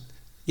dancing.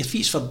 Your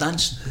feet's for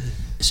dancing.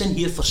 It's in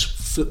here for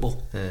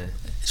football.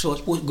 So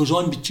it's what goes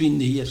on between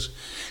the ears.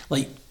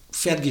 Like,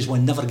 Fergie's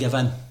one, never give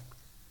in.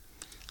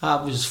 I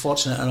was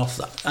fortunate enough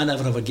that I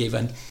never ever gave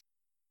in.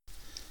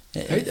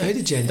 How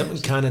did you end up in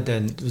Canada?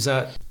 And was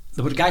that...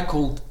 There was a guy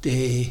called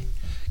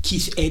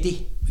Keith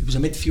Eddy. He was a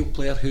midfield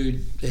player who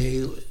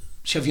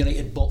Sheffield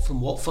United bought from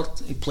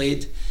Watford. He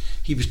played.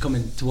 He was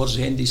coming towards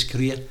the end of his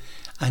career,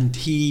 and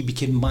he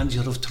became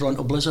manager of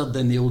Toronto Blizzard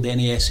in the old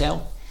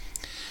NASL.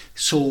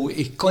 So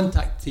he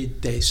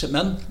contacted St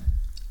Mirren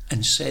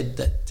and said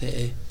that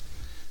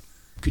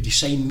could he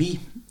sign me?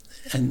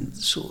 And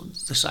so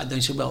they sat down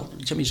and said, well,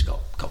 Jimmy's got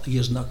a couple of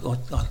years on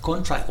a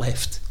contract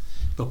left.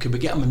 Well, could we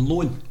get him on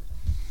loan?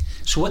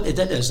 So what they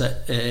did is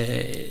that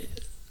they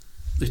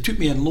took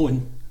me on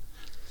loan.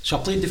 So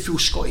I played the full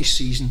Scottish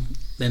season,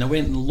 then I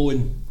went on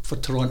loan for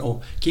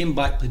Toronto, came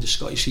back, played the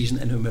Scottish season,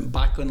 and then went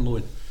back on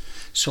loan.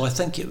 So I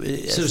think it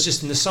was... So it was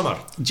just in the summer?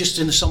 Just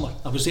in the summer.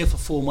 I was there for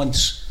 4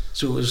 months.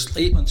 So it was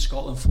 8 months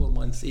Scotland, 4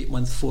 months, 8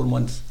 months, 4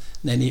 months,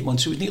 and then 8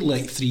 months. So it was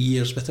nearly like 3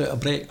 years without a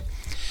break.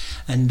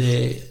 And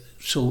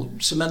so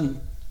St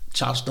Mirren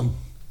charged them,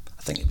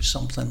 I think it was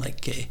something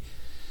like,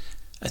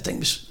 I think it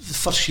was, the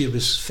first year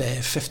was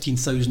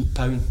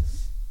 £15,000,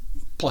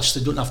 plus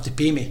they don't have to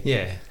pay me.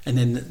 Yeah. And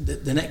then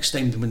the next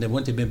time when they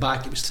wanted me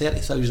back, it was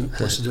 30,000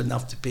 plus they don't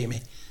have to pay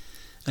me.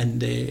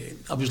 And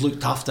I was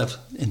looked after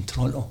in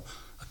Toronto,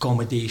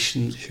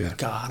 accommodation,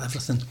 car,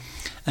 everything.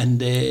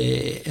 And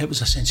it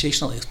was a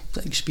sensational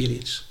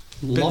experience.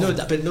 Loved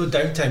it. But no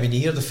downtime. And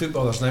you hear the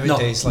footballers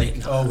nowadays we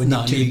need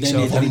 2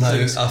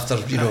 weeks off after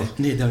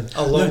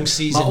a long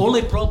season. My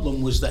only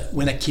problem was that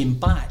when I came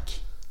back,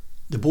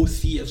 the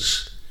both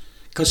theatres,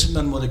 because St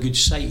Mirren were a good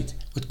side,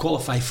 would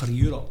qualify for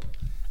Europe,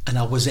 and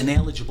I was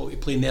ineligible to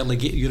play in the early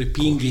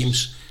European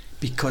games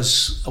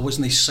because I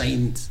wasn't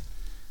signed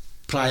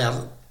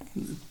prior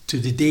to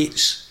the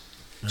dates.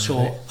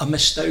 So I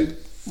missed out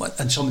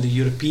on some of the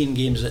European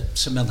games that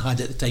St Mirren had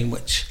at the time,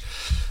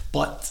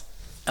 but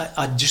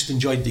I just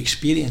enjoyed the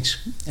experience.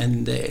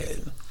 And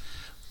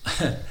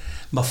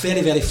my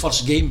very, very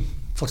first game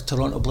for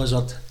Toronto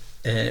Blizzard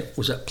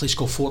was at a place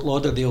called Fort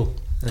Lauderdale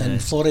in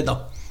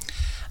Florida,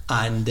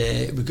 and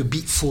we got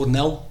beat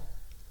 4-0,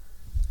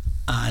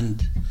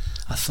 and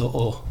I thought,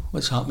 oh,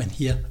 what's happening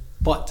here?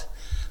 But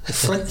the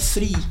front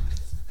three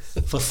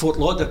for Fort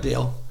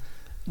Lauderdale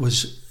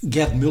was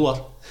Gerd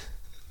Müller,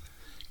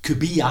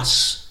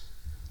 Kubias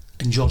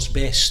and George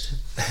Best.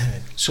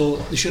 So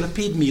they should have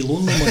paid me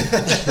loan money.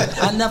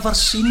 I never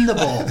seen the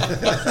ball.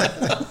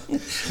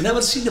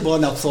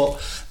 And I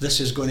thought, this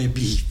is going to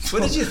be...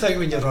 What did you think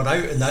when you run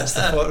out and that's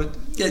the part?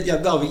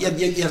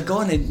 You're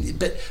gone.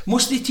 But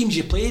most of the teams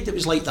you played, it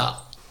was like that.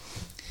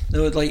 They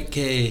were like...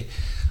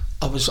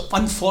 I was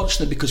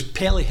unfortunate because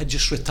Pelé had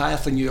just retired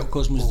for New York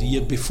Cosmos the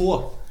year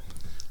before.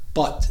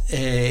 But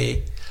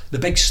the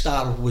big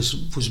star was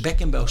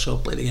Beckenbauer, so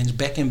I played against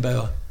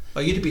Beckenbauer. Oh,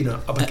 you'd have been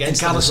up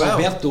against and Carlos him as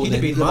well. Alberto,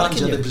 the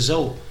manager of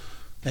Brazil.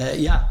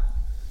 Yeah.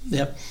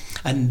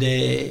 And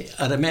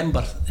I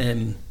remember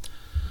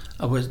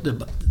I was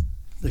the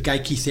guy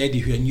Keith Eddy,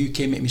 who I knew,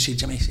 came at me and said,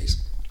 Jimmy,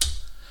 says,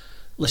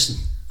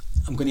 listen,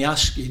 I'm going to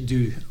ask you to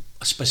do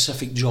a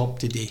specific job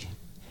today.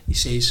 He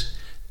says,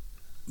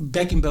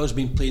 Beckenbauer's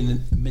been playing in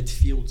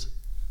midfield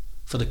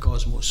for the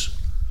Cosmos.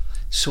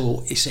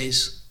 So he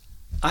says,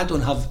 I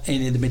don't have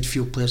any of the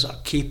midfield players that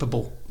are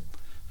capable.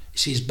 He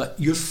says, but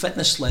your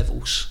fitness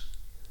levels,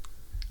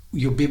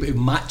 you'll be able to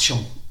match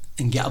them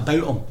and get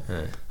about them.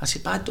 Yeah. I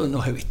said, but I don't know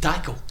how to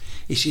tackle.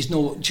 He says,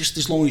 no, just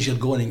as long as you're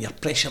going and you're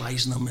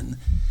pressurising them. And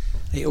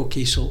right,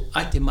 okay, so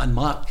I had to man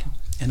mark,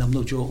 and I'm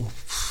no joking.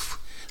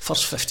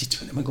 First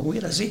 52, I'm going,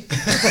 where is he?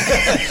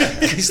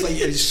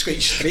 It's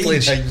quite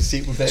strange.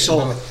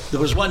 So there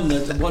was one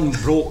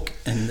broke,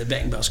 and the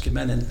Beckenbauers came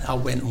in, and I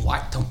went and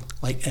whacked him,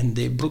 and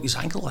they broke his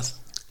ankle.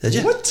 Did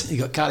you? What? He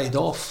got carried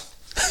off.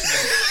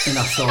 And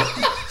I thought,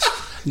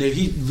 now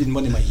he'd been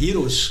one of my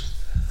heroes,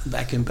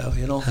 Beckenbauer,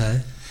 you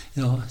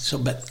know. So,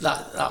 but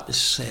that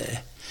was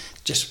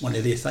just one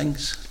of the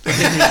things.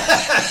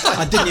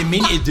 I didn't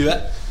mean to do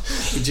it.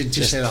 It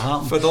just how it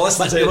happened. For the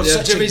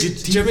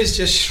listeners, Jimmy's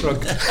just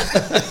shrugged.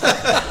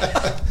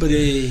 But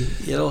you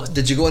know,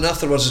 did you go in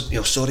afterwards?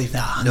 Sorry.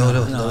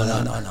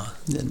 No.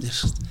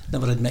 Just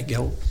never admit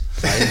guilt.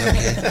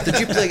 Okay. Did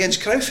you play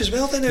against Cruyff as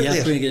well then?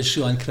 Yeah, playing against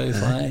Johan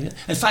Cruyff.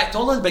 In fact,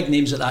 all the big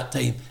names at that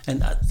time, and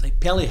like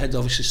Pelé had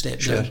obviously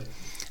stepped down,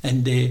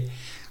 and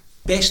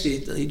Best,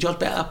 George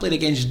Best, I played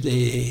against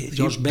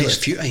George Best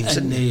a few times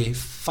in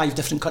 5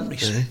 different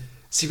countries.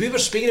 See, we were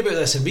speaking about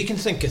this, and we can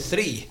think of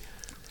 3.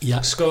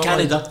 Yeah, Scotland,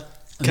 Canada,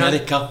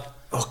 America,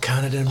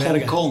 Canada, and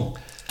America, Hong Kong.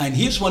 And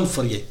here's one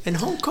for you. In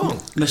Hong Kong,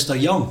 Mr.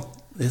 Young,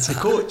 it's a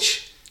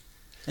coach.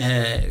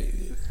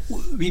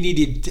 We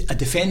needed a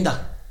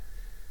defender,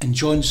 and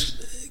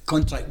John's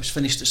contract was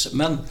finished at St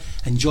Mirren,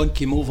 and John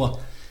came over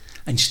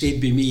and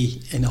stayed with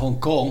me in Hong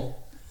Kong.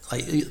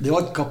 Like the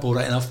odd couple,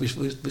 right enough, we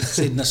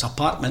stayed in this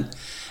apartment,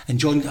 and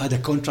John had a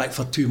contract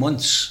for 2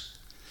 months,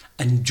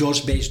 and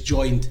George Best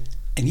joined,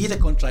 and he had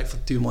a contract for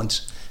 2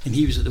 months, and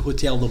he was at the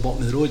hotel at the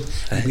bottom of the road,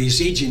 and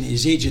his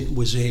agent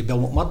was Bill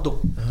McMurdo.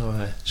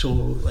 So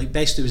like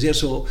Best was there,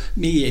 so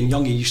me and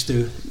Youngie used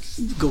to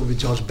go with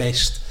George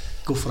Best,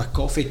 go for a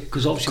coffee,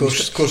 because obviously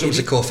of course it was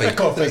a coffee.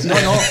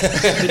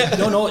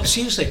 No,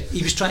 seriously,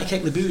 he was trying to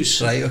kick the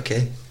booze. Right,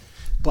 okay.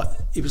 But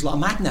it was like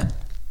a magnet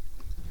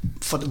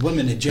for the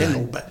women in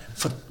general, but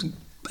for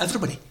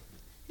everybody.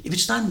 He would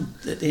stand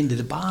at the end of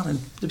the bar and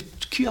they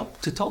would queue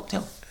up to talk to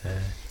him.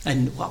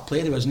 And what a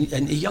player he was.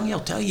 And Young, I'll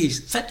tell you, his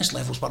fitness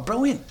levels were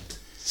brilliant.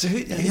 So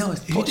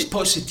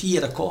pots of tea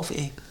or a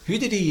coffee. Who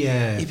did he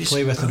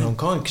play with in Hong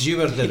Kong? Because you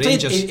were the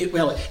Rangers.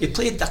 He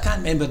played, I can't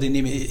remember the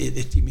name of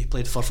the team he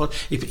played for.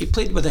 He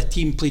played with a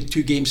team, played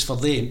 2 games for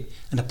them,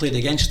 and I played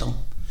against them.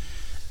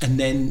 And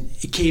then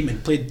he came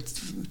and played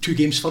 2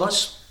 games for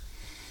us.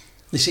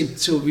 The same,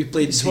 so we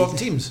played swap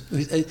teams.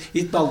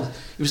 It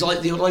was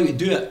like they were allowed to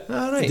do it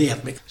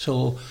there.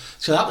 So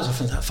that was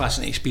a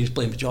fascinating experience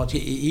playing with George.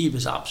 He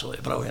was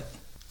absolutely brilliant.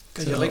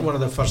 You're like one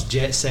of the first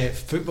jet set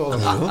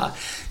footballers.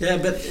 Yeah,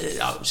 but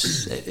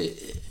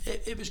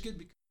it was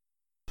good.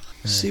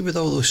 See, with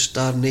all those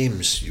star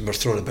names you were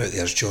throwing about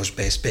there, as George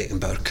Best,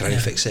 Beckenbauer,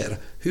 Cruyff, etc.,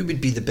 who would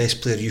be the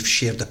best player you've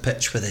shared a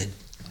pitch with then?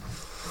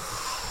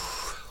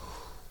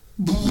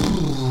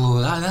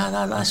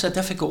 That's a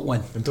difficult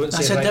one.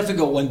 That's a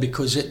difficult one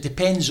because it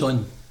depends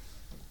on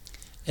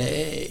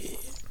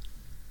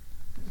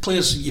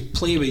players you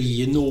play with.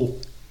 You know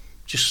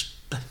just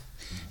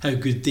how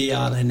good they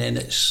are, and then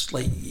it's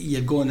like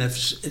you're going.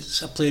 If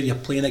it's a player you're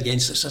playing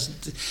against,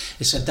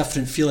 it's a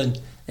different feeling.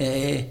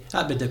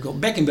 That'd be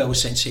difficult. Beckenbauer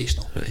was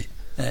sensational, right?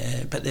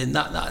 But then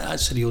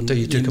that's the real.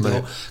 You took him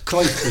out.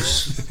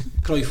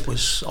 Cruyff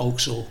was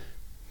also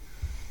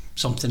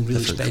something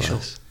really different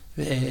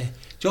special.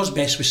 George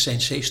Best was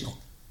sensational.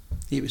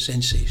 He was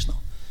sensational.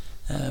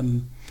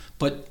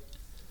 But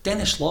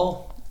Dennis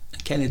Law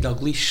and Kenny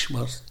Dalglish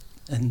were,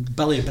 and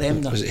Billy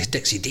Bremner. Was it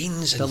Dixie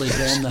Deans? Billy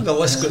Bremner. The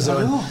list goes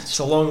on. It's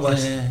a long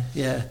list.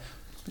 Yeah.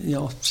 You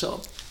know,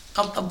 so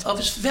I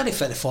was very,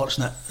 very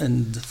fortunate,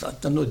 and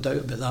there's no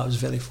doubt about that. I was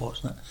very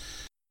fortunate.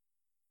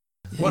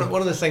 Yeah.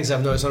 One of the things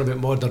I've noticed on about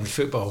modern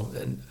football,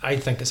 and I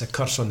think it's a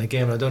curse on the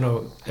game, I don't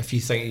know if you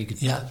think you could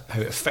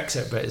how to fix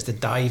it, but it's the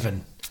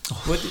diving.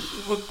 What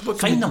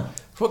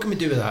can we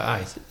do with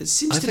that? It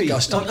seems to be. I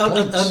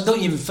don't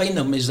even find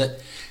them. Is that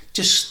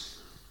just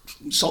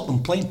stop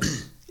them playing?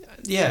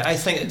 Yeah, I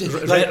think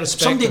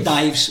somebody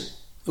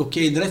dives,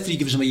 okay, and the referee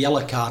gives them a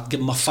yellow card, give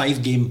them a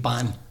 5-game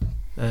ban.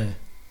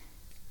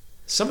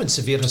 Something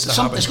severe has to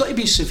happen. It's got to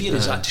be severe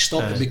as that to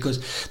stop it, because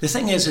the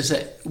thing is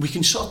that we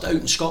can sort it out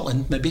in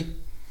Scotland maybe,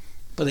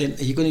 but then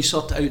are you going to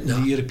sort it out in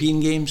the European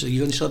games? Are you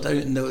going to sort it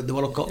out in the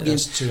World Cup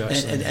games? That's true,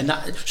 actually. And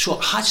that, so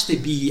it has to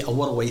be a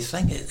worldwide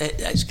thing.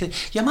 It's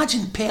you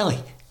imagine Pelé,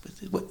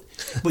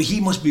 but he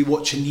must be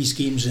watching these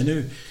games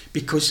now,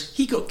 because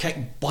he got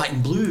kicked black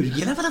and blue.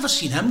 You never ever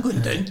seen him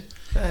going down.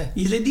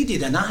 He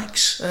needed an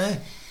axe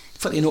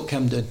for to knock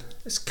him down.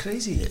 It's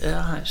crazy.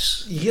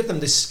 You hear them,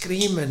 they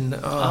scream, and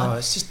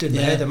it's just doing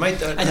my head.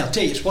 And I'll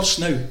tell you, it's worse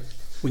now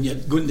when you're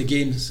going to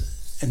games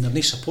and there are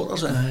no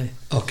supporters in.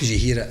 Because you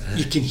hear it.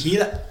 You can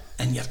hear it,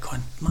 and you're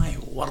going, my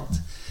word.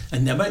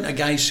 And the amount of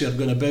guys who are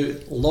going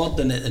about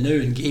lording it now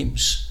in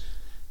games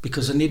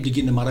because they're nobody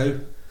giving them a row,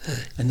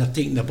 and they're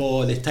taking the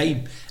ball all the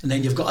time. And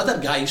then you've got other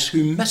guys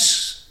who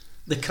miss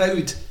the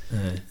crowd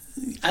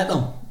at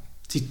them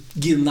to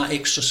give them that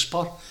extra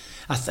spur.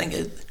 I think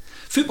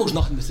football's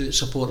nothing without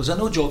supporters. I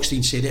know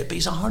Jockstein said it, but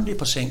he's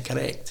 100%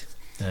 correct.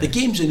 The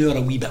games in now are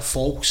a wee bit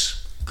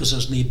false because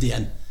there's nobody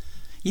in.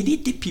 You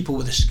need the people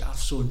with the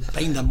scarves on,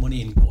 buying their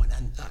money and going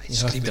in.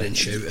 Screaming and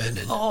shouting.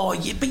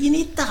 But you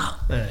need that.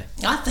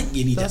 I think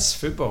you need it. That's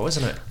football,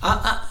 isn't it?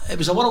 It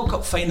was a World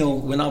Cup final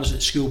when I was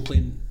at school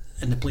playing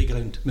in the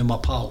playground with my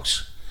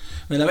pals.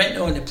 When I went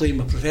on to play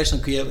my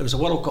professional career, it was a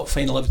World Cup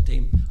final every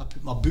time. I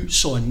put my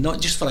boots on, not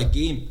just for a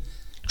game,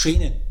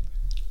 training.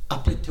 I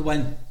played to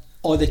win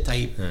all the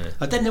time.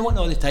 I didn't win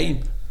all the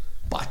time,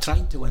 but I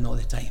tried to win all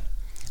the time.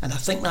 And I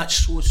think that's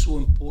so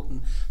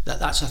important,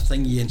 that's a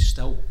thing you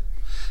instill.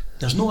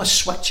 There's no a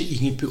switch that you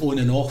can put on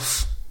and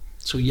off,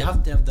 so you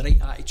have to have the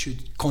right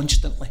attitude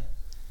constantly,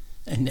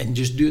 and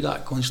just do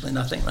that constantly. And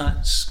I think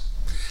that's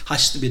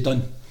has to be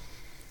done,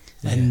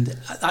 and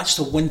that's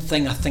the one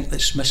thing I think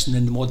that's missing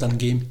in the modern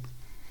game.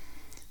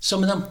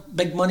 Some of them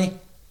big money,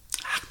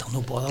 they're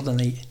not bothered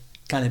tonight.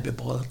 Can't be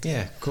bothered.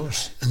 Yeah, of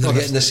course. And they're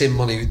getting the same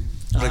money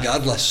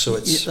regardless. So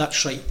it's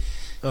that's right.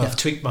 I've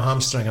tweaked my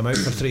hamstring. I'm out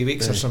for 3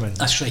 weeks or something.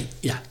 That's right.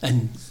 Yeah,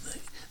 and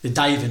the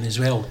diving as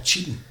well,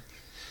 cheating.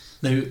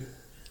 Now,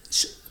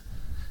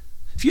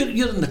 if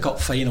you're in the cup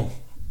final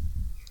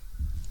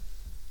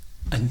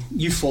and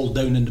you fall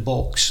down in the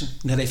box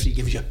and the referee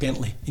gives you a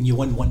penalty and you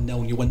win 1-0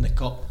 and you win the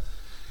cup,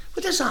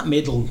 what does that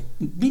medal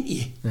mean to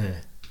you?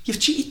 You've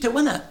cheated to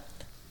win it.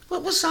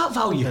 What's that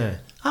value?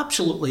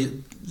 Absolutely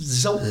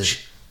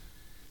zilch.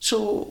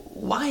 So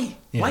why?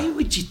 Yeah. Why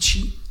would you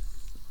cheat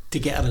to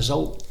get a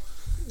result?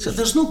 So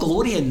there's no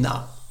glory in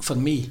that for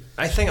me.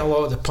 I think a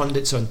lot of the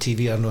pundits on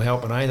TV are no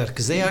helping either,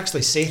 because they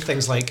actually say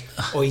things like,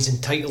 "Oh, he's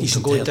entitled to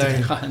go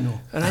down." I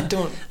know, and I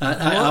don't.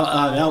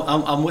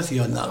 I'm with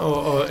you on that.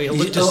 Oh, it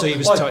looked as though he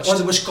was touched. Or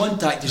there was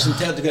contact. He's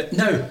entitled to go.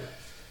 Now,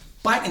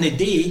 back in the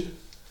day,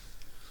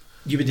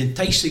 you would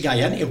entice the guy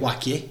in to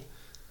whack you,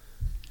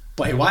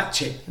 but he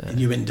whacked you and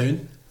you went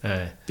down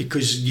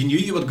because you knew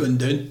you were going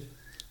down,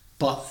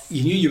 but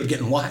you knew you were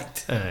getting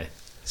whacked.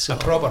 So, a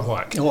proper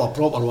whack. Oh, a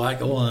proper whack.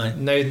 Oh, aye.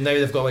 Now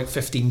they've got like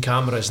 15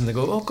 cameras and they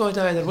go, "Oh God,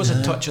 there was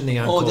a touch on the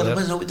ankle." There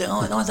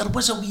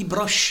was a wee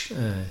brush.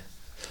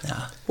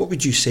 Yeah. What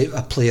would you say to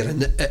a player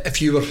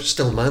if you were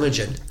still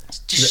managing?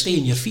 Just stay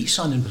on your feet,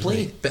 son, and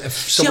play. Right. But if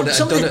someone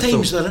some of the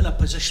times they're in a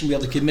position where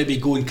they could maybe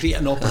go and create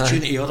an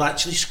opportunity or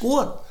actually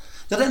score.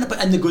 They're in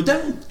and they go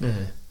down.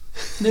 Now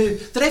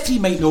the referee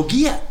might not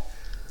get it,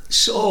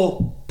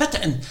 so put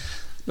it in.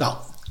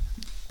 Well,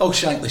 Bill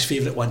Shankly's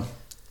favourite one.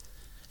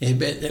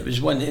 But it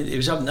was one. He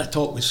was having a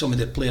talk with some of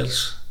the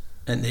players,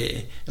 and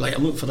like,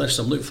 I'm looking for this,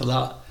 I'm looking for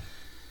that,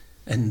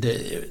 and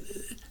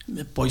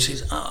the boy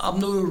says,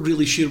 "I'm not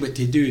really sure what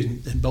to do."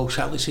 And Bill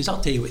Shankly says,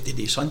 "I'll tell you what to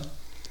do, son.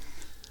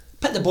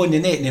 Put the ball in the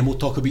net, and then we'll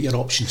talk about your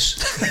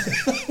options."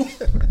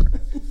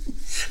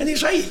 And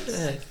he's right.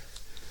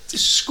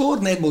 Just score,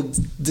 and then we'll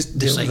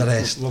decide the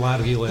rest. We'll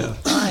argue later.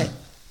 Aye.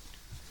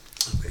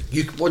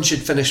 Once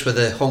you'd finished with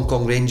the Hong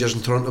Kong Rangers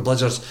and Toronto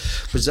Blizzards,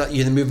 was that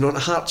you then moving on to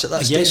Hearts at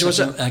that stage?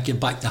 Was it? I came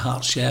back to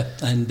Hearts, yeah,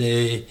 and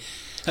it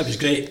was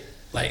great.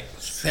 Like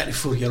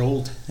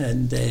 34-year-old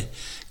and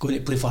going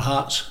to play for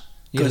Hearts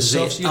because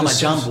I'm a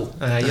jambo.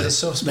 You're a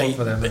soft spot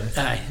for them.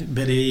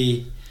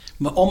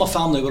 But all my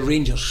family were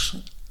Rangers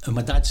on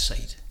my dad's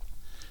side.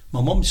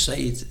 My mum's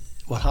side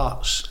were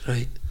Hearts,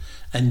 right?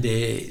 And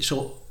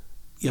so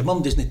your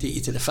mum doesn't take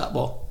you to the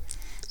football.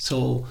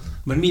 So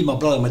when me and my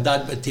brother and my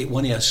dad would take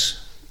one of us,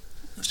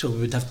 so we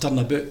would have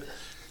turnabout.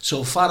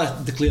 So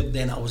Farah declared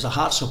then I was a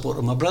Hearts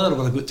supporter. My brother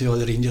would have got to all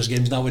the Rangers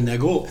games now when they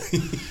go.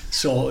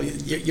 So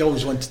you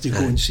always wanted to go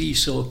and see.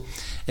 So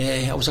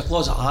I was a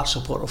closet Hearts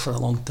supporter for a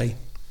long time,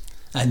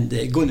 and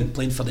going and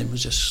playing for them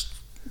was just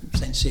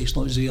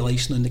sensational. It was real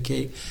icing on the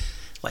cake.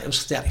 Like I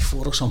was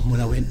 34 or something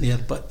when I went there,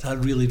 but I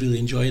really, really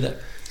enjoyed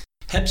it.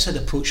 Hibs had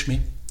approached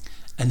me,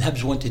 and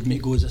Hibs wanted me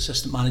to go as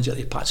assistant manager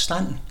to Pat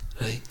Stanton,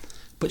 right?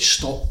 But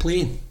stop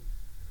playing.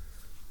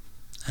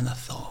 And I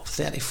thought,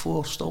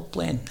 34, stop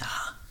playing? Nah.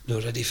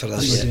 Not ready for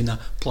this. I'm not doing that.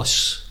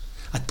 Plus,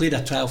 I'd played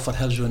a trial for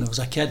Hibs when I was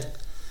a kid,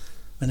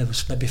 when I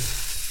was maybe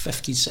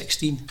 15,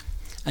 16.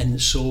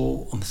 And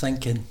so I'm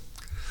thinking,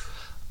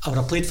 I would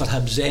have played for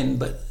Hibs then,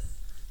 but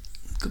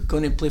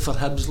going to play for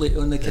Hibs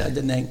later on, I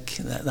didn't think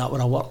that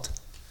would have worked.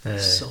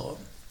 So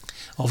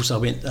obviously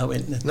I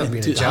went not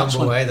being a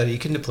jambo either. You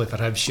couldn't play for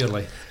Hibs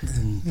surely.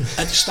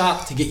 At the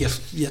start to get your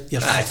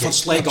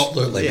first leg up,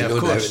 yeah, of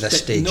course. At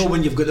this stage. Know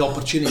when you've got the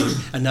opportunity.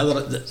 And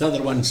the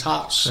other one's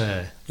Hearts.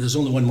 There's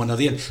only one winner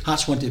there.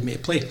 Hearts wanted me to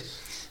play.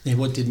 They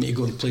wanted me to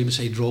go and play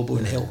beside Robbo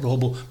and help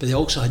Robbo, but they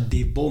also had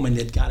Dave Bowman,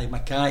 they had Gary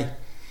Mackay.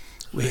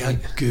 We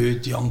had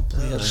good young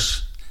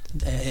players.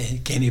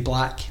 Kenny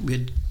Black, we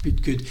had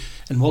good,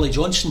 and Wally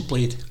Johnson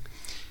played,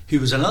 who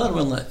was another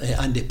one like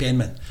Andy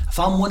Penman. If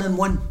I'm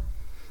 1-1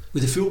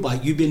 with the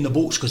fullback, you be in the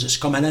box because it's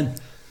coming in.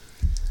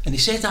 And he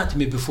said that to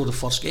me before the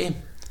first game.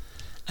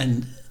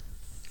 And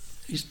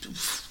he's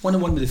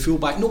 1-1 with the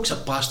fullback, knocks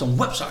it past him,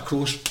 whips it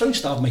across,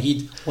 bounced off my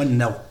head,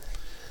 1-0.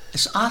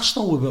 It's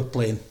Arsenal we were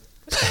playing.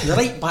 The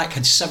right back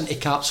had 70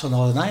 caps for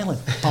Northern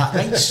Ireland. Pat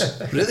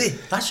Rice. Really?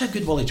 That's how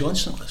good Wally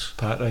Johnson was.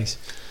 Pat Rice.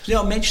 You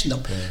know, I mentioned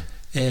him.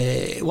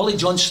 Wally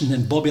Johnson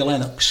and Bobby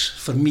Lennox,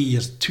 for me,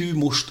 are two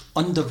most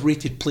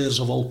underrated players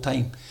of all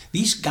time.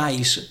 These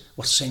guys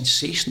were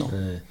sensational.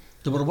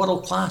 They were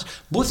world class.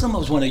 Both of them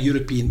was won a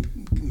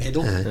European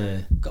medal.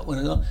 Got one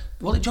of them.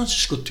 Wally Johnson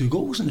scored 2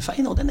 goals in the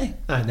final, didn't he?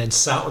 And then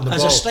sat on the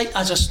as ball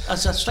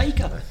as a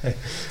striker.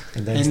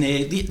 And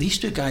these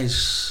two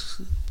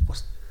guys,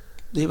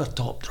 they were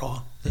top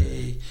draw.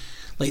 They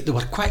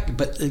were quick,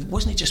 but it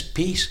wasn't just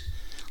pace.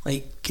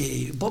 Like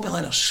Bobby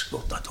Lennox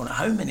scored I don't know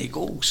how many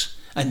goals,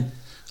 and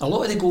a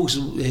lot of the goals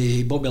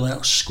Bobby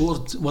Lennox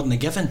scored weren't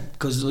given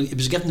because he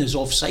was given his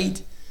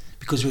offside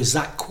because he was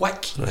that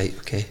quick. Right,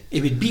 okay.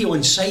 He would be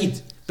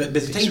onside, but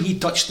by the time he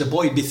touched the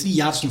ball, he'd be 3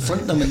 yards in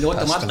front of him, and they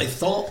automatically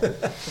thought.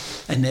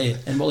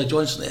 And Wally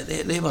Johnson,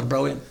 they were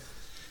brilliant.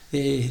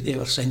 They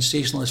were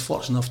sensational. I was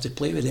fortunate enough to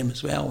play with them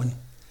as well. And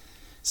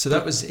so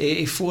that was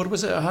 84,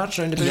 was it, at Hearts,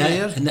 round about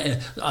there? And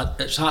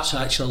it's Hearts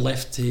actually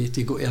left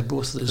to go to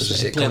Arbroath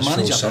as player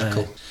manager.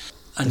 Circle.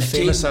 And the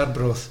famous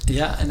Arbroath.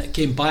 Yeah, and it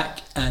came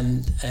back,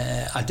 and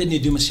I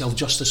didn't do myself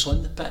justice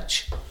on the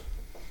pitch.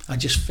 I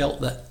just felt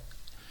that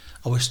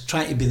I was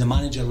trying to be the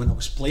manager when I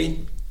was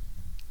playing,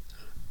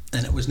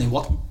 and it wasn't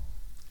working.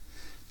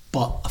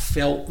 But I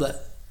felt that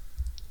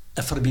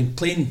if I'd been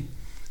playing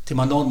to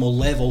my normal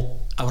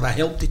level, I would have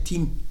helped the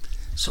team.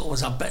 So it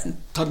was a bit in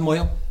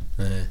turmoil.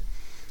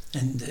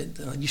 And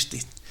I used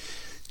to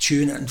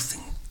tune it and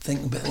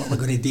think about what am I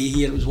going to do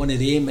here. It was one of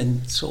them,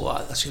 and so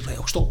I said, right,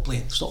 I'll stop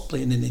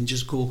playing and then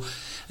just go.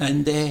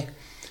 And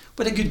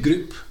we're a good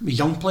group with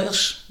young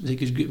players,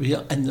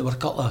 and there were a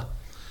couple of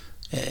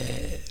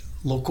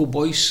local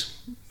boys.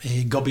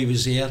 Gubby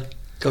was there.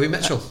 Gubby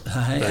Mitchell.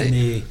 Right.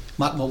 And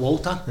Mark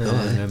McWalter,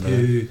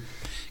 who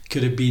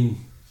could have been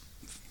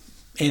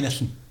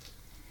anything.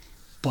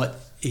 But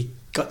he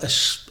got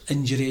this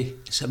injury,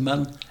 St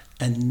Mirren,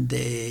 and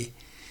I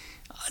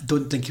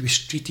don't think he was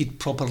treated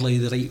properly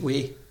the right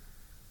way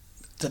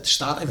at the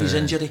start of his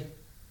injury.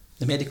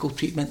 The medical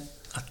treatment,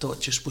 I thought,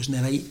 just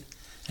wasn't right,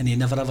 and he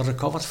never ever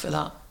recovered for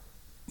that,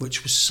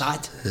 which was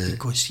sad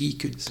because he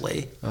could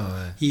play.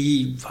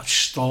 He was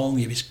strong,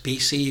 he was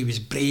pacey, he was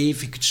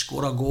brave, he could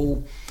score a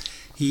goal.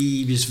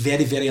 He was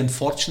very, very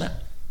unfortunate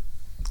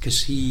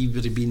because he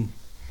would have been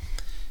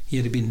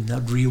a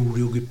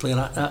real good player.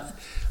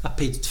 I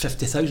paid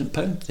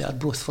 £50,000 to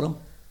Arbroath for him.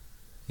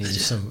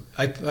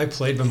 I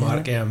played with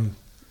Mark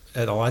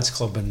at the lads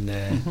club, and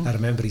I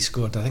remember he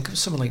scored, I think it was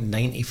something like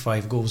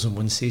 95 goals in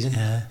one season.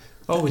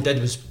 All we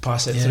did was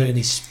pass it through, and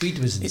his speed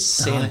was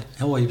insane.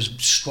 He was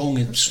strong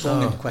and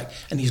quick.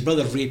 And his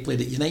brother Ray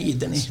played at United,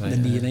 didn't he? Right,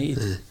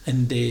 United.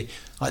 And they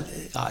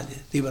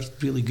were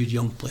really good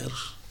young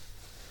players.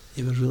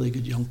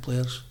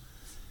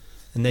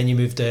 And then you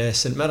moved to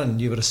St Mirren.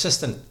 You were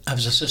assistant. I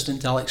was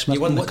assistant to Alex Smith.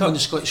 You won the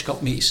Scottish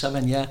Cup in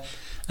 '87,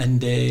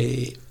 and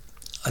I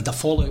had a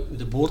fallout with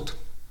the board,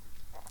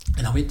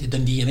 and I went to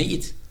Dundee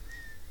United.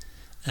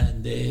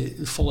 And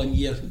the following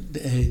year,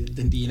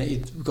 Dundee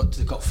United got to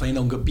the cup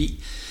final and got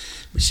beat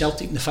with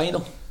Celtic in the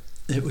final.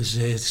 It was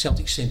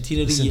Celtic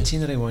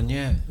centenary one,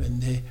 yeah.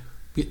 When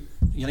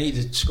United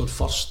had scored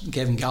first,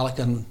 Kevin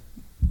Gallagher, and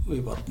we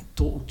were in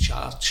total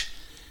charge.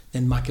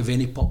 Then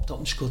McAvenny popped up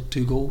and scored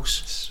 2 goals.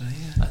 That's right,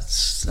 yeah.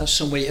 That's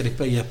some way to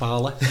repay your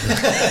pal.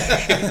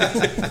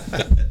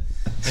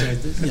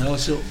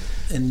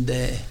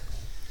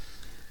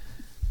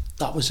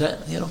 That was it,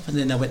 And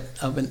then I went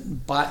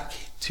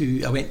to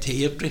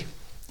Airdrie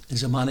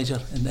as a manager,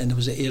 and then I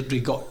was at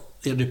Airdrie, got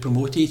Airdrie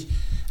promoted,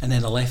 and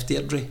then I left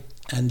Airdrie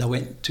and I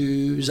went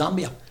to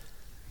Zambia.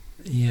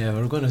 Yeah,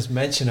 we're going to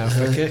mention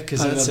Africa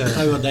because it's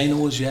Power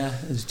Dinos.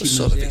 What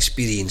sort of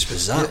experience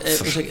was that?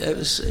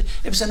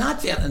 It was an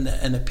advert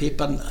in the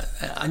paper, and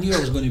I knew I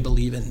was going to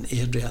believe in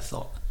Airdrie. I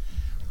thought,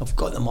 I've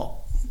got them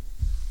up.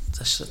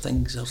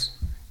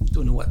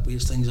 Don't know what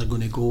ways things are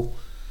going to go,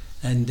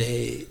 and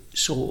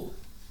so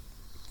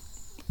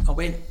I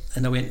went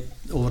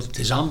over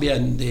to Zambia,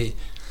 and they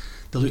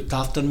looked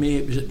after me.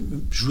 It was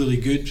really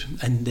good,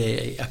 and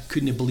I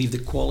couldn't believe the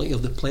quality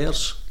of the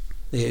players.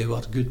 They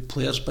were good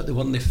players, but they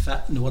weren't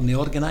fit and they weren't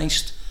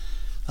organised.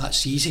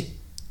 That's easy.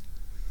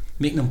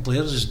 Making them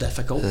players is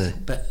difficult,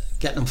 but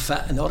getting them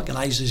fit and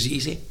organised is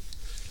easy.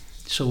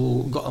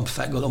 So got them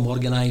fit, got them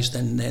organised,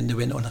 and then they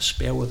went on a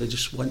spell where they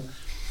just won.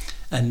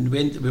 And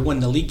we won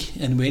the league,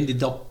 and we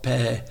ended up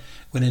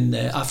winning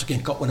the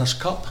African Cup Winners'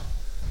 Cup,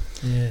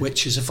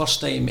 which is the first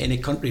time any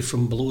country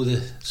from below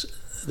the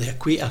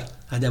equator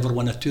had ever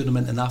won a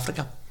tournament in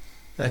Africa.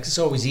 It's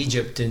always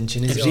Egypt and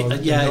Tunisia,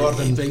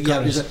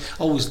 it was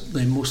always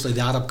mostly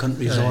the Arab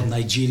countries, or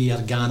Nigeria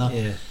or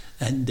Ghana,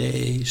 and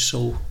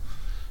so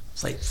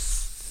like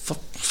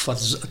for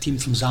a team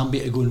from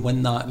Zambia to go and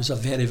win that, it was a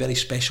very, very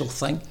special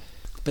thing.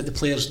 But the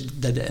players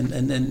did it,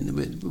 and then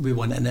we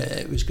won it, and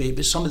it was great.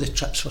 But some of the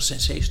trips were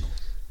sensational.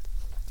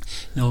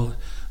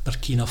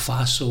 Burkina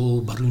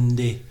Faso,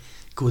 Burundi,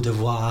 Cote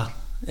d'Ivoire,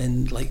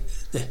 and like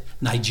the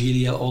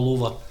Nigeria, all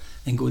over,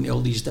 and going to all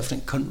these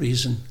different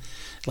countries, and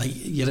like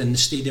you're in the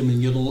stadium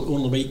and you're the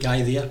only white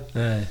guy there,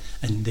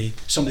 and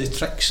some of the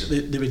tricks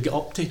they would get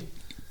up to.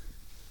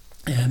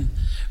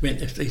 Went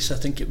to a place, I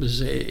think it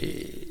was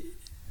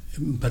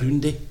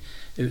Burundi.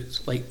 It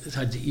was like it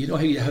had, how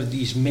you have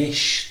these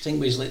mesh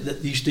things like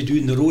that they used to do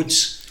in the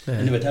roads,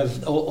 and they would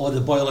have all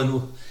the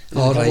boiling,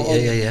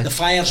 the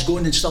fires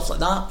going and stuff like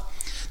that.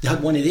 They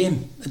had one of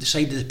them at the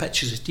side of the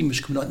pitch as the team was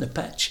coming out on the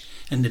pitch,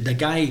 and the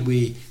guy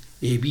with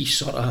wee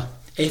sort of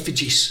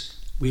effigies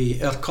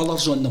with our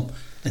colours on them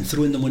and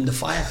throwing them on the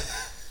fire.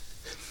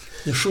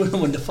 They're throwing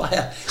them on the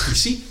fire, you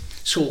see.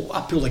 So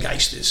I pull the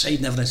guys to the side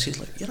and everyone says,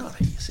 "Look, you're all right."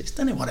 He says,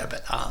 "Don't worry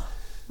about that.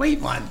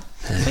 White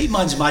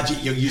man's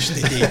magic you're used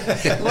to do.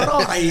 We're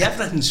all right,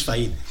 everything's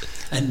fine."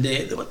 And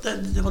they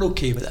were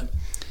okay with it.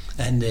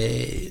 And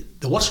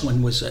the worst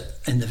one was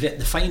in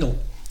the final,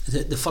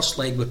 the first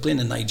leg we're playing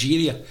in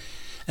Nigeria,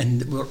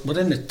 and we're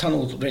in the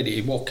tunnel ready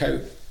to walk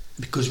out,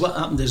 because what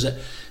happened is that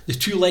the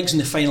 2 legs in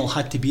the final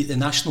had to be at the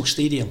national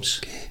stadiums.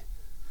 Okay.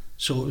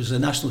 So it was the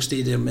National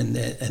Stadium in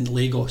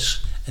Lagos,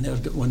 and the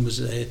other one was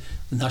the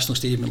National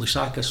Stadium in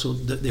Lusaka. So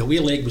the away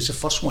leg was the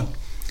first one.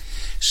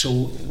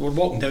 So we're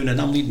walking down, and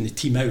I'm leading the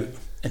team out,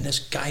 and this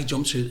guy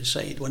jumps out the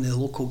side, one of the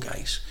local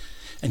guys,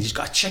 and he's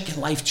got a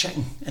live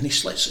chicken, and he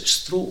slits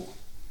its throat,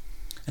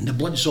 and the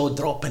blood's all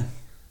dropping,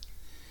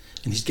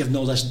 and he's giving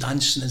all this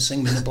dancing and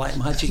singing the black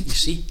magic, you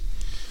see.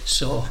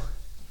 So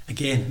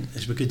again,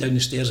 as we go down the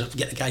stairs, I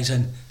get the guys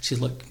in, I say,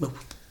 "Look, well,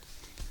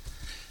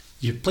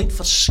 you played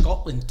for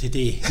Scotland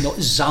today, not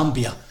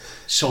Zambia.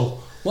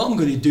 So what I'm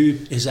going to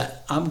do is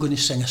that I'm going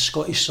to sing a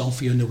Scottish song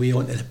for you on the way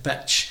onto the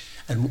pitch.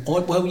 And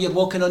while you're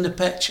walking on the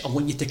pitch, I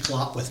want you to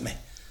clap with me.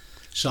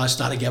 So I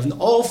started giving,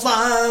 "Oh,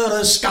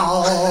 flower of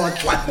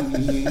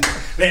Scotland,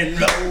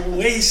 when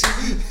always."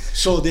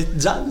 So the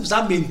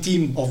Zambian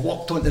team have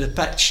walked onto the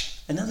pitch,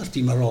 and the other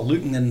team are all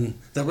looking, and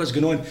there was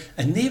going on,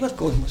 and they were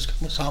going,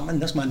 "What's happening?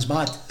 This man's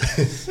mad."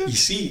 You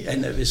see,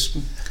 and it was,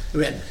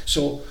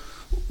 so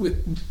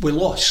we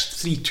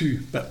lost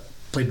 3-2, but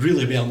played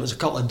really well. There was a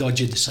couple of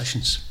dodgy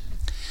decisions.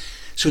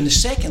 So in the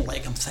second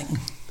leg, I'm thinking,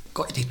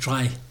 got to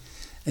try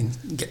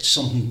and get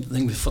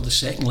something for the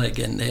second leg.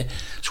 And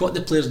so what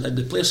the players did,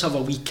 the players have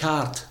a wee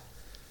card.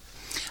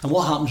 And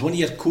what happens, one of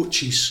your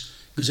coaches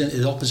goes into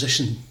the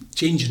opposition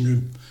changing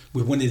room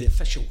with one of the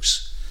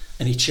officials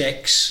and he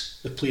checks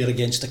the player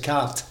against the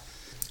card.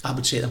 I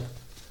would say to them,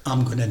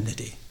 "I'm going in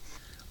today."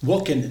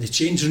 Walk into the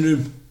changing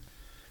room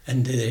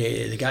and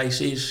the guy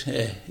says,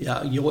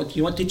 "Yeah, you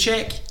want to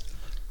check?"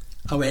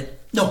 I went,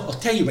 "No, I'll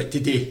tell you what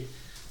today.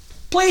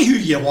 Play who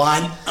you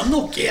want, I'm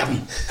not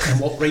caring."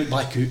 And walk right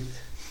back out.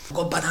 I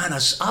got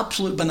bananas,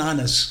 absolute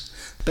bananas.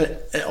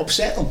 But it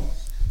upset them.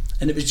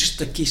 And it was just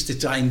a case to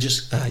try and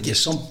just get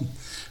something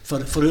for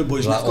our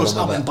boys. And of course,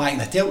 I went back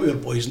and I tell our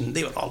boys, and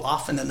they were all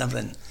laughing and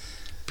everything.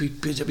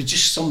 But it was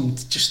just something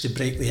just to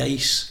break the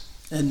ice.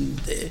 And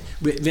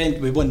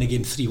we won the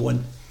game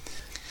 3-1.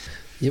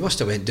 You must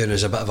have went down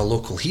as a bit of a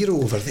local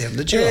hero over there,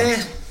 did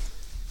you?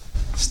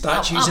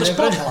 Statues and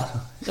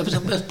everything.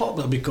 It was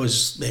popular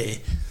because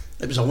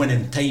it was a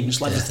winning time, it's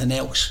like everything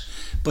else.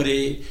 But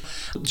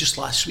just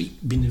last week,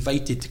 been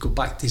invited to go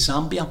back to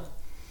Zambia.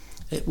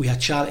 We had a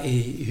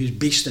charity who's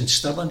based in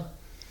Stirling,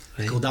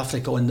 called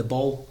Africa on the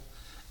Ball,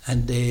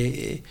 and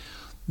the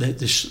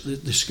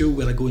school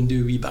where I go and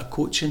do a wee bit of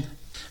coaching,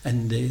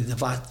 and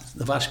they've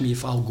asked me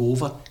if I'll go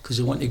over because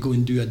they want to go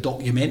and do a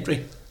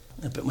documentary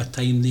about my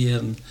time there,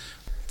 and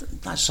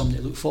that's something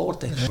to look forward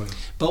to. Yeah.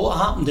 But what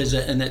happened is,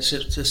 and it's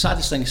the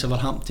saddest thing that's ever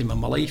happened to me in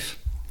my life,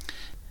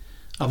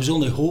 I was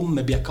only home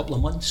maybe a couple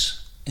of months.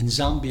 In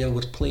Zambia,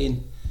 we're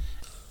playing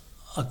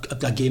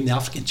a game, the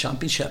African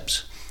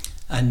Championships,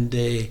 and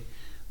the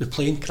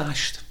plane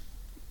crashed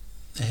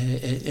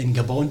in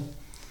Gabon,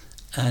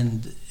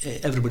 and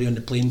everybody on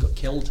the plane got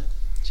killed.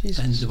 Jesus.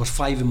 And there were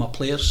 5 of my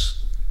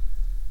players,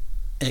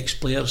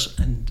 ex-players,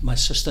 and my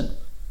assistant,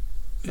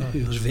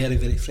 who was very,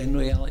 very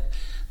friendly, Alec.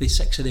 The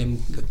 6 of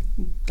them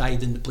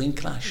died in the plane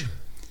crash.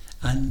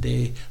 And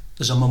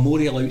there's a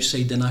memorial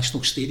outside the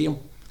National Stadium,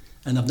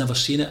 and I've never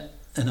seen it.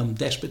 And I'm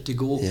desperate to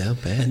go. Yeah, I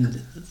bet.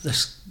 And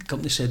this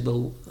company said,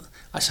 "Well,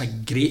 that's a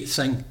great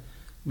thing.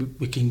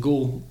 We can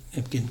go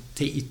and we can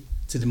take you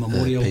to the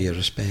memorial, pay your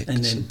respects,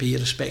 and then pay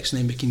your respects, and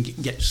then we can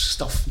get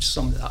stuff,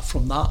 some of that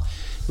from that,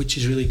 which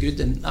is really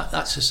good." And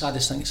that's the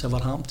saddest thing that's ever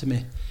happened to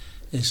me,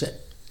 is that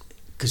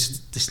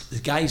because the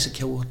guys that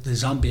killed the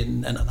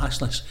Zambian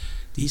internationalists,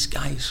 these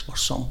guys were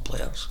some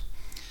players.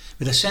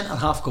 With a centre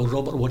half called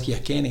Robert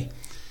Wadia-Kenny.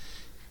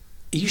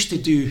 He used to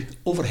do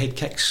overhead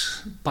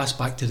kicks, pass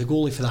back to the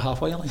goalie for the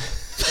halfway line.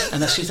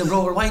 And I said to him,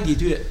 "Robert, why do you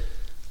do it?"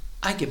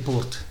 "I get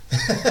bored."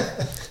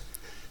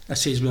 I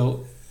says,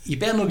 "Well, you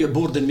better not get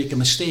bored and make a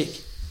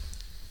mistake."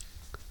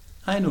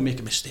 "I no make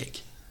a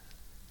mistake.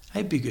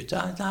 I'll be good.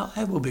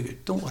 I will be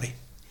good, don't worry."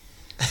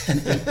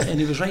 And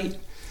he was right.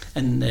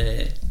 And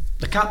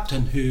the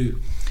captain, who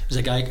was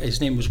a guy,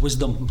 his name was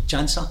Wisdom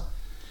Chansa,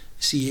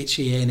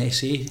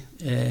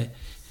 Chansa.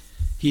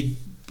 He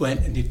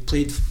went and he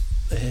played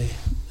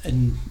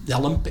in the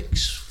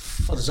Olympics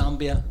for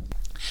Zambia,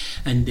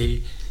 and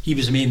he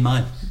was the main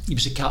man. He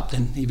was the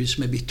captain. He was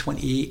maybe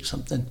 28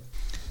 something,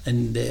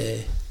 and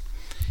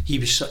he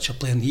was such a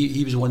player. And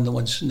he was one of the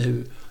ones.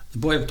 Now the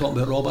boy I'm talking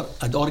about, Robert,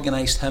 I'd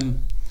organised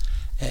him.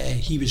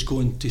 He was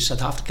going to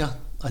South Africa.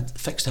 I'd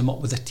fixed him up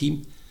with a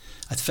team.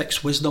 I'd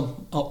fixed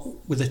Wisdom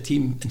up with a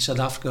team in South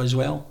Africa as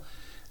well.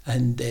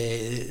 And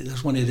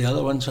there's one of the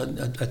other ones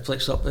I'd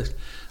fixed up with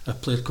a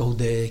player called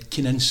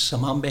Keenan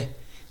Samambe.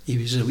 He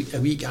was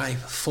a wee guy,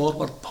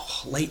 forward,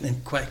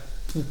 lightning quick,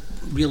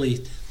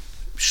 really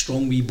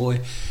strong wee boy.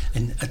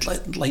 And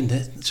I'd lined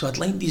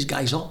these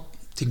guys up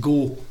to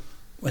go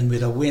when we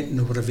went, and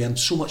they would have earned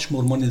so much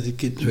more money they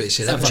could. Right,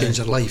 so that changed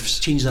their lives.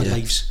 Changed their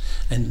lives.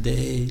 And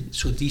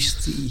so these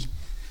 3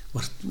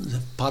 were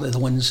part of the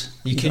ones.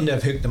 You couldn't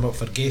have hooked them up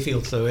for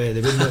Gayfield, though, eh?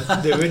 They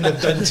wouldn't have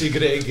done too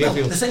great at Gayfield.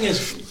 Well, the thing is,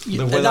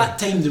 at that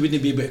time they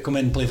wouldn't be able to come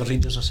in and play for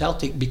Rangers or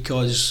Celtic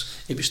because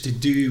it was to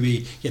do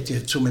with, you had to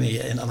have so many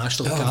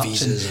international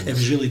caps, and it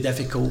was really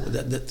difficult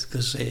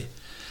because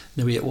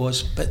the way it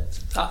was. But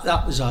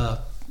that was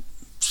a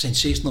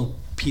sensational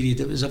period.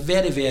 It was a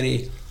very,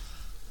 very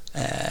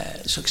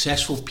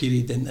successful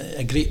period and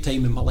a great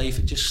time in my life.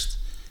 It just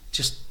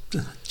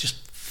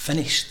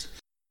finished.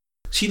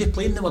 See the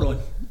plane they were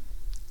on?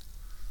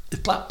 The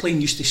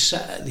plane used to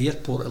sit at the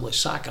airport at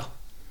Lusaka,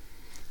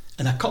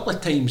 and a couple of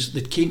times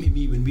they came to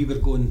me when we were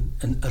going,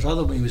 and our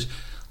other one was,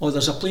 "Oh,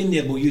 there's a plane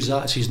there, we'll use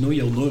that." I says, "No,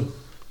 you'll know,"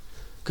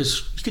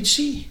 because you could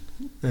see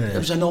it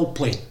was an old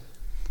plane.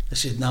 I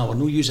said, "No, we're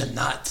not using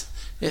that."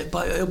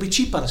 But it'll be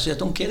cheaper. I said, I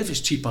don't care if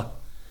it's cheaper.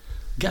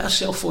 Get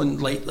yourself on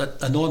like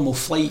a normal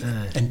flight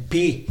and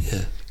pay.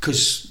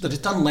 Because the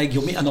return leg,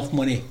 you'll make enough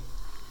money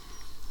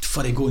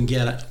for to go and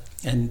get it.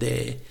 And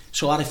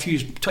so I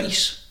refused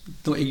twice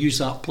not to use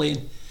that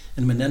plane.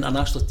 And when the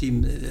international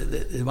team,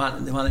 the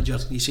manager,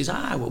 he says,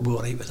 we'll be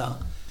all right with that.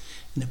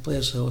 And the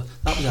players, so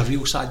that was a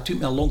real sad. It took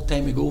me a long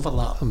time to go over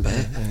that. I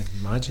bet. I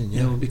imagine,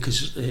 You know,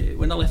 because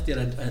when I left there,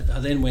 I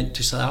then went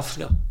to South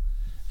Africa,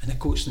 and I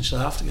coached in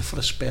South Africa for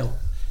a spell.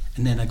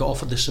 And then I got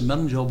offered the St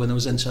Mirren job when I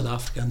was in South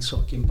Africa, and so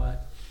I came back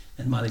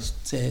and managed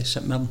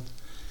St Mirren.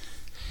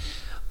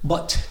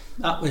 But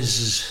that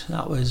was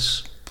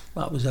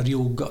a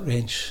real gut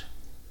wrench,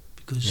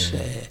 because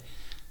I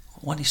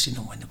want to see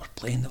them when they were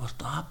playing. They were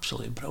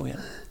absolutely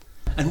brilliant.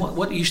 And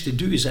what they used to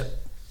do is that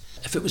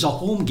if it was a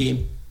home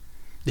game,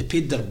 they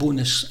paid their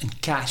bonus in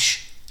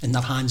cash in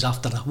their hands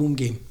after a home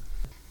game.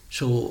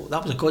 So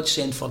that was a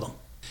godsend for them,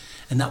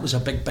 and that was a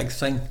big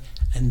thing.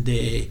 And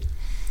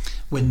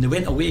when they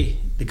went away,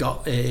 they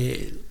got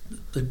paid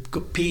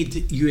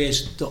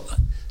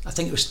I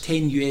think it was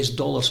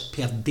 $10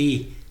 per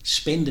day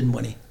spending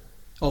money.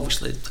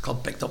 Obviously the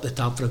club picked up the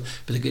tab for them,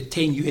 but they got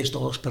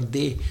 $10 per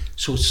day.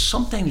 So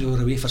sometimes we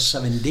were away for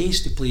 7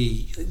 days to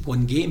play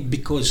one game,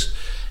 because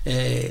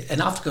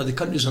in Africa the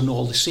countries are not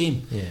all the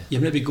same.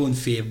 You're maybe going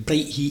from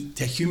bright heat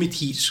to humid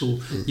heat, so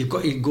you've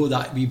got to go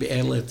that wee bit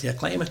earlier to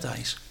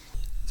acclimatise.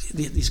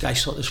 These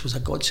guys thought this was a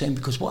godsend,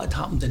 because what had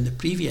happened in the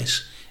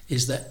previous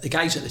is that the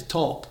guys at the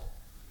top,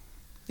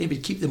 they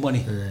would keep the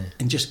money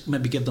and just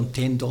maybe give them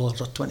 $10 or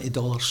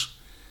 $20.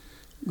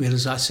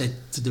 Whereas I said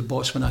to the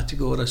boss when I had to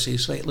go, I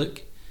says, right,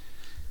 look,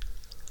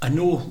 I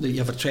know that you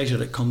have a treasure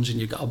that comes and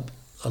you got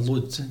a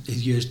load of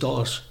US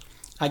dollars.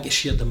 I get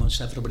shared amongst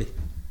everybody.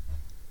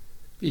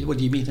 What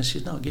do you mean? I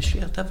said, no, I get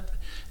shared.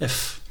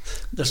 If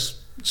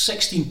there's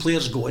 16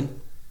 players going,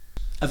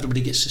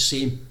 everybody gets the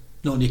same.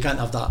 No, you can't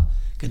have that.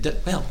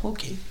 Well,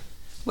 okay.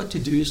 What to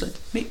do is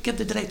give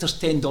the directors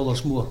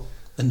 $10 more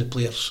than the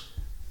players.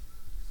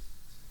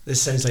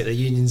 This sounds like the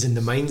unions in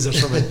the mines or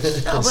something.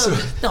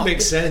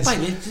 Makes sense. At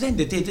the end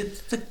of the day,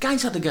 the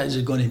guys are the guys who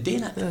are going and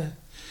doing it.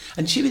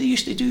 And see what they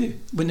used to do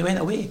when they went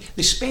away?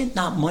 They spent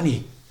that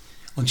money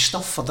on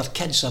stuff for their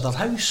kids at their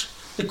house.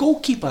 The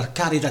goalkeeper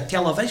carried a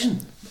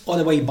television all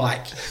the way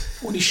back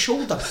on his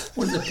shoulder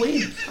on the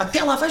plane. A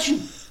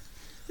television.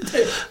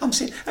 I'm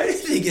saying, how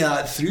did they get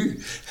that through?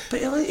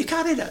 But he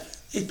carried it.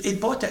 He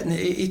bought it and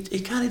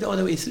he carried it all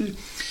the way through.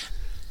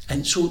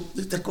 And so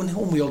they're going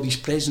home with all these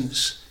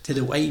presents to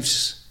the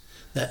wives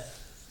that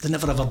they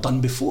never ever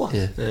done before.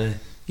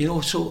 You know,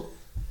 so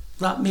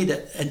that made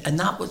it, and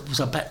that was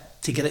a bit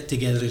to get it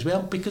together as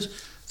well, because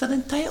they're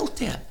entitled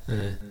to it.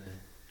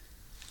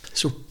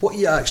 So what are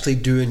you actually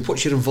doing?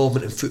 What's your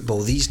involvement in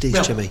football these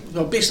days, Jimmy?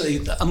 Well,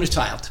 basically I'm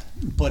retired,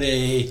 but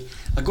I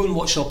go and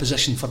watch the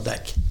opposition for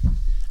Dick.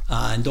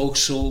 And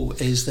also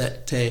is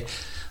that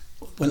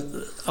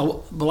when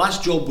my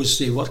last job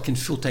was working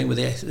full time with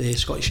the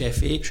Scottish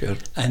FA,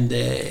 and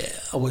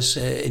I was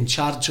in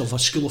charge of a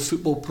school of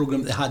football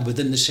programme they had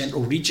within the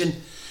Central Region.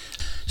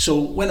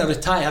 So when I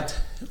retired,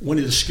 one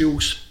of the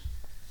schools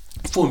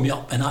phoned me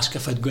up and asked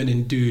if I'd go in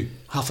and do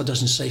half a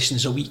dozen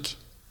sessions a week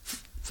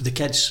for the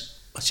kids.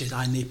 I said,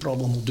 no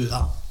problem, we'll do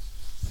that.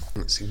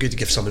 It's good to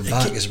give something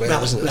back as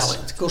well, isn't it? Well,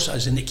 of course it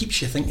is, and it keeps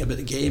you thinking about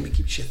the game, it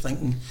keeps you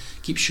thinking,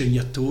 keeps you on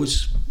your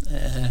toes.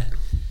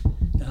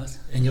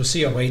 And you'll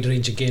see a wide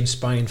range of games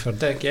spying for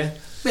Dick, yeah?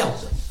 Well,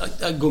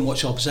 I go and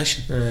watch the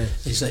opposition.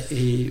 Is that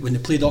when they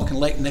played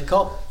Auchinleck in the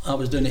Cup, I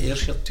was down at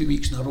Ayrshire 2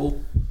 weeks in a row.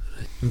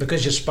 And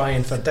because you're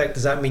spying for Dick,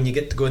 does that mean you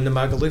get to go on the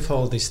Magaluf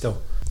holidays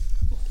still?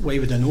 Why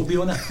would I not be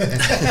on it?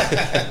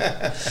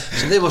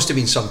 So they must have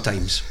been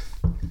sometimes,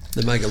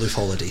 the Magaluf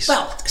holidays.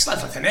 Well, it's like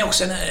everything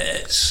else, isn't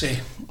it? It's like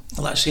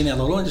I was saying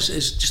earlier on, it's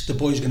just the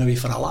boys going away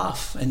for a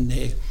laugh, and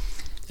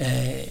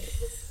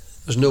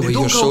there's no way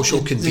you're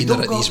social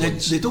convener at these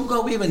ones. They don't go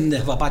away when they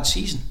have a bad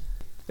season.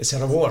 It's a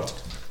reward.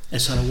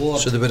 It's a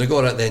reward. So they would have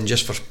got it then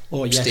just for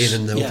staying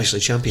in the obviously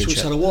championship.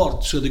 So it's a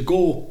reward. So they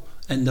go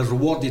and they're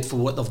rewarded for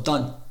what they've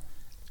done,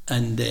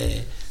 and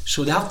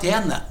so they have to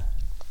earn it,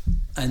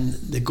 and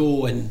they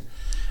go and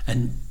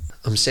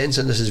I'm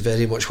sensing this is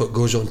very much what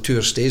goes on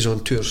tour stays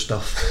on tour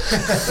stuff.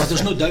 Well,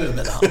 there's no doubt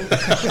about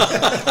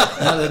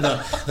that.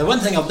 No. The one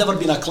thing, I've never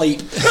been a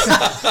client.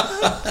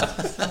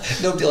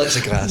 Nobody likes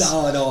the grass.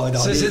 No.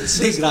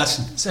 So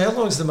grassing. So how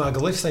long's the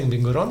Magaluf thing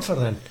been going on for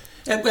then?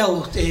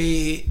 Well,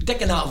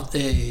 Dick and I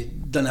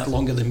have done it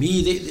longer than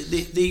me.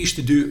 They used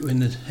to do it when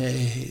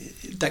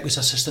Dick was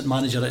assistant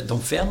manager at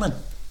Dunfermline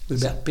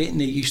with Bert Payton.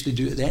 They used to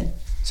do it then.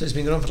 So it's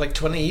been going on for like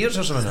 20 years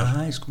or something?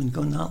 Aye, it's been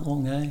going that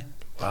long, aye.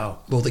 Wow.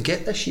 Will they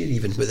get this year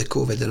even with the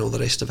COVID and all the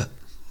rest of it?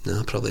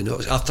 No, probably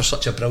not. After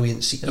such a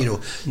brilliant staying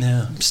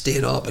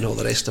up and all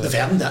the rest of it. They've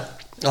earned it.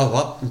 Oh,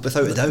 what?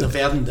 Without a doubt.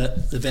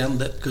 They've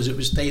earned it because it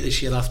was tight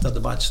this year after the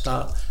bad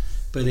start.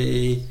 But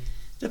the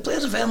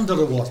players have earned the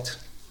reward.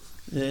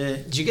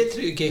 Do you get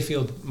through to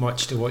Gayfield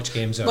much to watch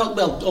games? Or?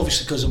 Well,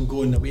 obviously because I'm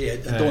going away.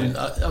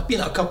 I've been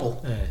at a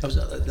couple. I was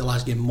at the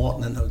last game,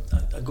 Morton, and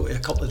I go to a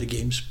couple of the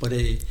games. But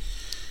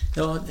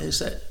You know, it's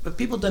that, but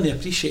people don't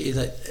appreciate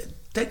that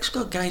Dick's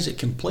got guys that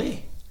can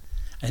play,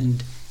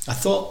 and I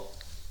thought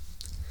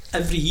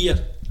every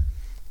year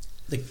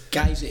the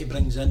guys that he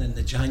brings in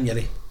the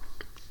January,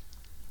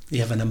 they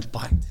have an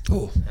impact.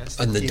 Oh,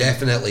 and they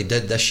definitely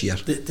did this year.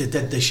 They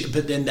did this year,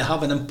 but then they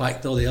have an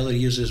impact all the other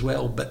years as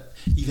well, but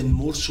even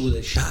more so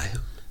this year.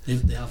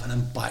 They have an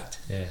impact.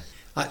 Yeah.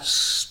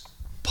 That's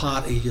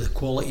part of the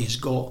quality he's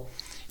got.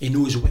 He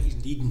knows what he's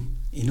needing.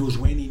 He knows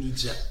when he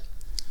needs it.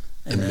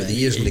 And with the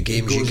years and the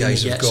games you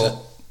guys have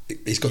got,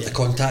 he's got the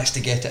contacts to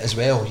get it as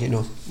well, you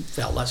know.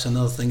 Well, that's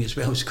another thing as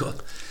well. He's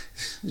got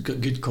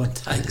good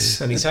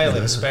contacts. And he's highly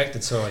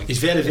respected, so like... He's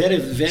very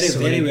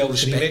well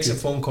respected. He makes a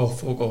phone call,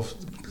 folk will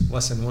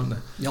listen, won't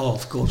they? Oh,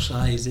 of course,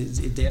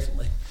 he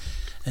definitely.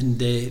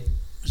 And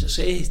as I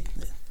say,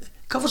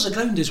 covers the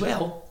ground as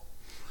well.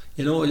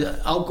 You know,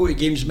 I'll go to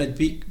games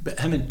midweek, but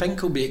him and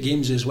Pink will be at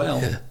games as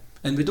well. Yeah.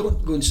 And we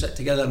don't go and sit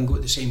together and go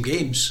to the same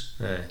games.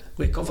 Aye.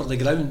 We cover the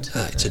ground.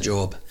 It's a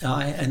job.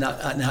 Aye, and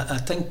I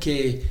think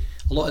a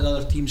lot of the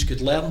other teams could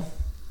learn,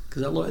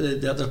 because a lot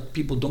of the other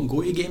people don't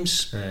go to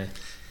games. Aye.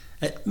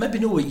 Maybe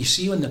know what you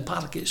see on the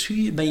park, it's who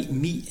you might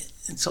meet,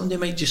 and somebody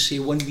might just say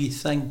one wee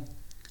thing.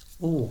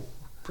 Oh,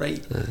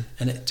 right.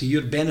 And to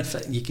your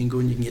benefit, and you can go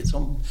and you can get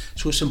something.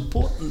 So it's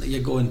important that you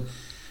go and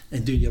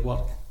do your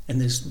work. And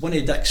there's one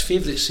of Dick's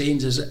favourite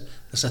sayings is that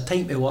there's a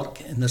time to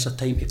work and there's a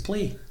time to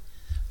play.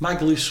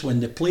 Magaluf's when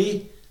they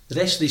play, the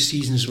rest of the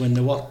season's when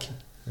they work.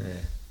 Yeah.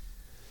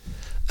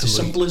 It's as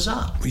simple as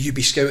that. Will you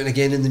be scouting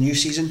again in the new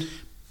season?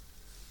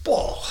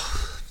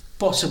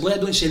 Possibly. I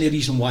don't see any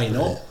reason why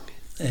not.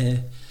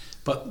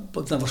 But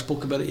I've never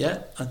spoke about it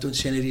yet. I don't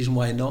see any reason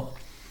why not.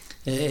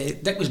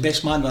 Dick was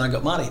best man when I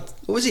got married.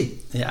 Oh, was he?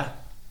 Yeah.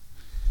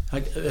 I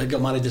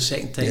got married the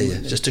second time.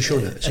 Yeah. Just to show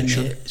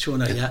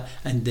it. Yeah.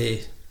 And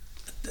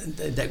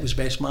Dick was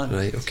best man.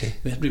 Right, okay.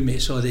 We had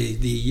roommates all the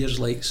years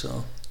like,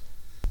 so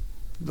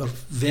we're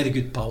very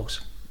good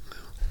pals.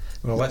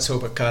 Well, let's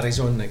hope it carries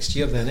on next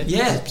year then, eh?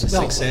 Yeah. The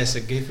success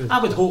it gave you. I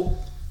would hope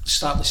to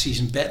start the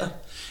season better.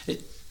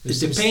 It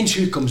depends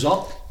who comes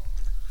up.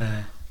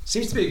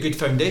 Seems to be a good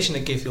foundation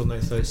at Gayfield now,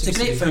 though. It's a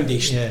great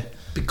foundation, yeah.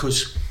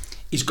 Because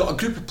he's got a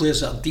group of players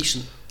that are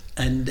decent,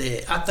 and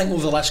I think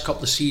over the last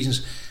couple of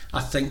seasons,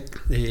 I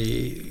think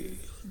the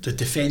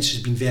defence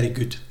has been very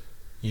good.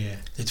 Yeah,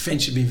 the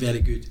defence has been very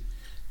good,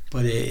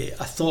 but I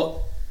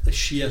thought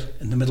this year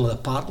in the middle of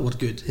the park they were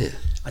good. Yeah.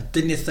 I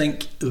didn't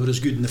think they were as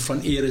good in the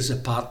front areas of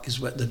the park as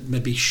what they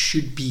maybe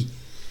should be.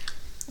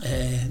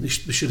 They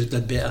should have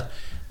done better.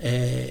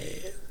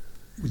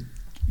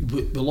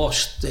 We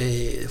lost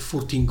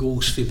 14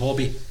 goals for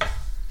Bobby.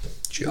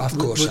 Of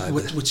course,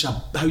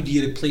 how do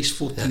you replace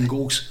 14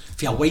 goals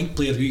for a wide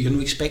player who you're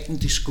not expecting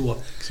to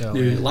score? So,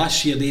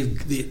 last year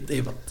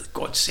they were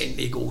godsend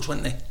their goals,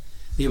 weren't they?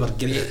 They were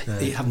great.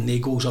 They having their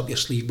goals up your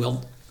sleeve.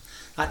 Well,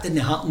 that didn't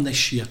happen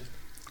this year,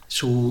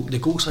 so the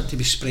goals had to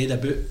be spread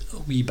about a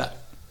wee bit.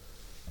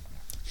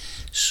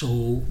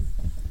 So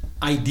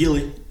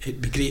ideally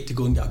it'd be great to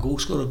go and get a goal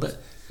scorer,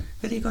 but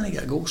where are you going to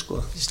get a goal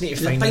scorer? Just need to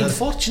They're find paying another.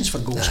 fortunes for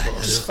goal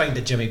scorers. Just find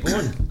a Jimmy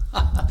Bowen.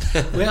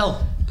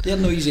 Well, they're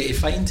no easy to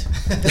find.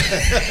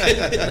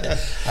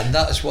 And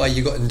that's why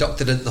you got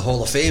inducted into the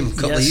Hall of Fame a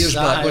couple of years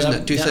back, wasn't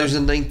it?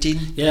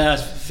 2019? Yeah, I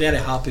was very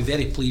happy,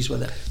 very pleased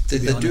with it.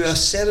 Did they do a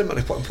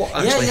ceremony? What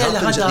actually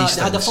happens at these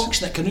they had a things?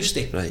 function at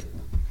Carnoustie. Right.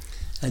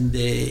 And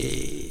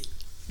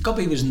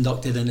Gubby was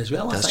inducted in as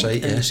well, I That's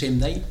think, right, in the same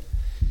night.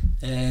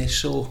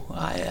 So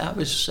that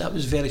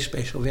was very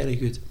special, very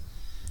good.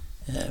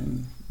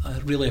 I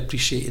really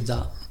appreciated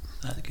that.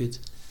 That's good.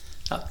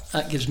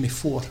 That gives me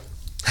 4.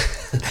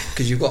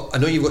 Because I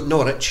know you've got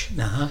Norwich.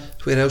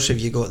 Where else have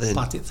you got then?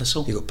 Partick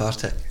Thistle. You got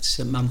Partick.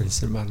 St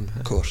Mirren.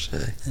 Of course,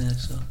 aye.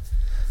 So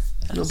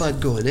Not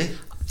bad going, eh?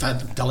 I'm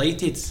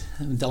delighted.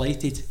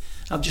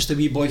 I'm just a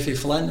wee boy from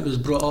Flint. I was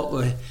brought up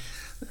with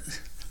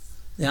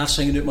the arse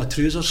hanging out my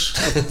trousers,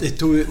 the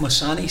toe out my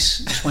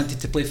sannies. Just wanted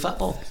to play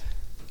football,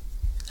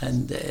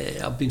 and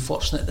I've been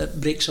fortunate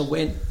that breaks have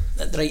went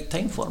at the right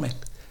time for me.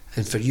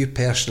 And for you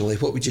personally,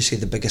 what would you say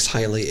the biggest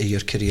highlight of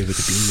your career would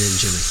have been then,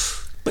 Jimmy?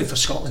 Play for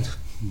Scotland,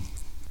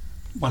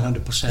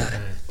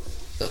 100%.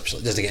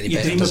 Absolutely, doesn't get any You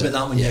better. dream about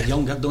that when you're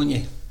younger, don't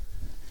you?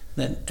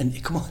 And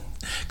you come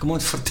on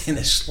for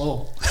Dennis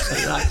Law.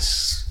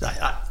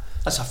 Like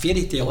that's a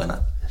fairy tale, isn't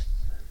it?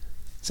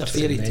 It's a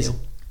fairy tale.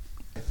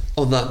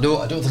 On that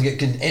note, I don't think it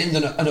can end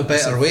in a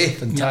better way.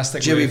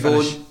 Fantastic. Jimmy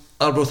Bowen,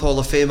 Arbroath Hall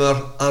of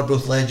Famer,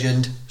 Arbroath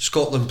legend,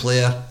 Scotland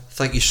player.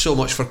 Thank you so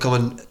much for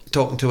coming,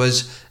 talking to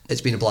us.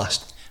 It's been a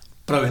blast.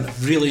 Brilliant.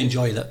 I've really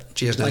enjoyed it.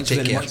 Cheers now. Thanks Take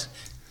very care. much.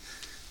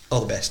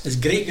 All the best. It's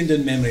great going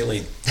down memory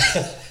lane.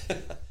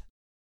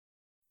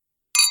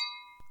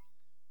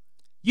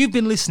 You've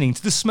been listening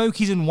to the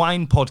Smokies and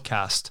Wine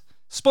podcast,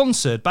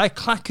 sponsored by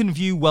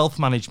Clackenview Wealth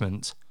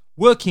Management,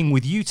 working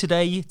with you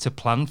today to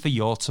plan for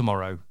your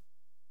tomorrow.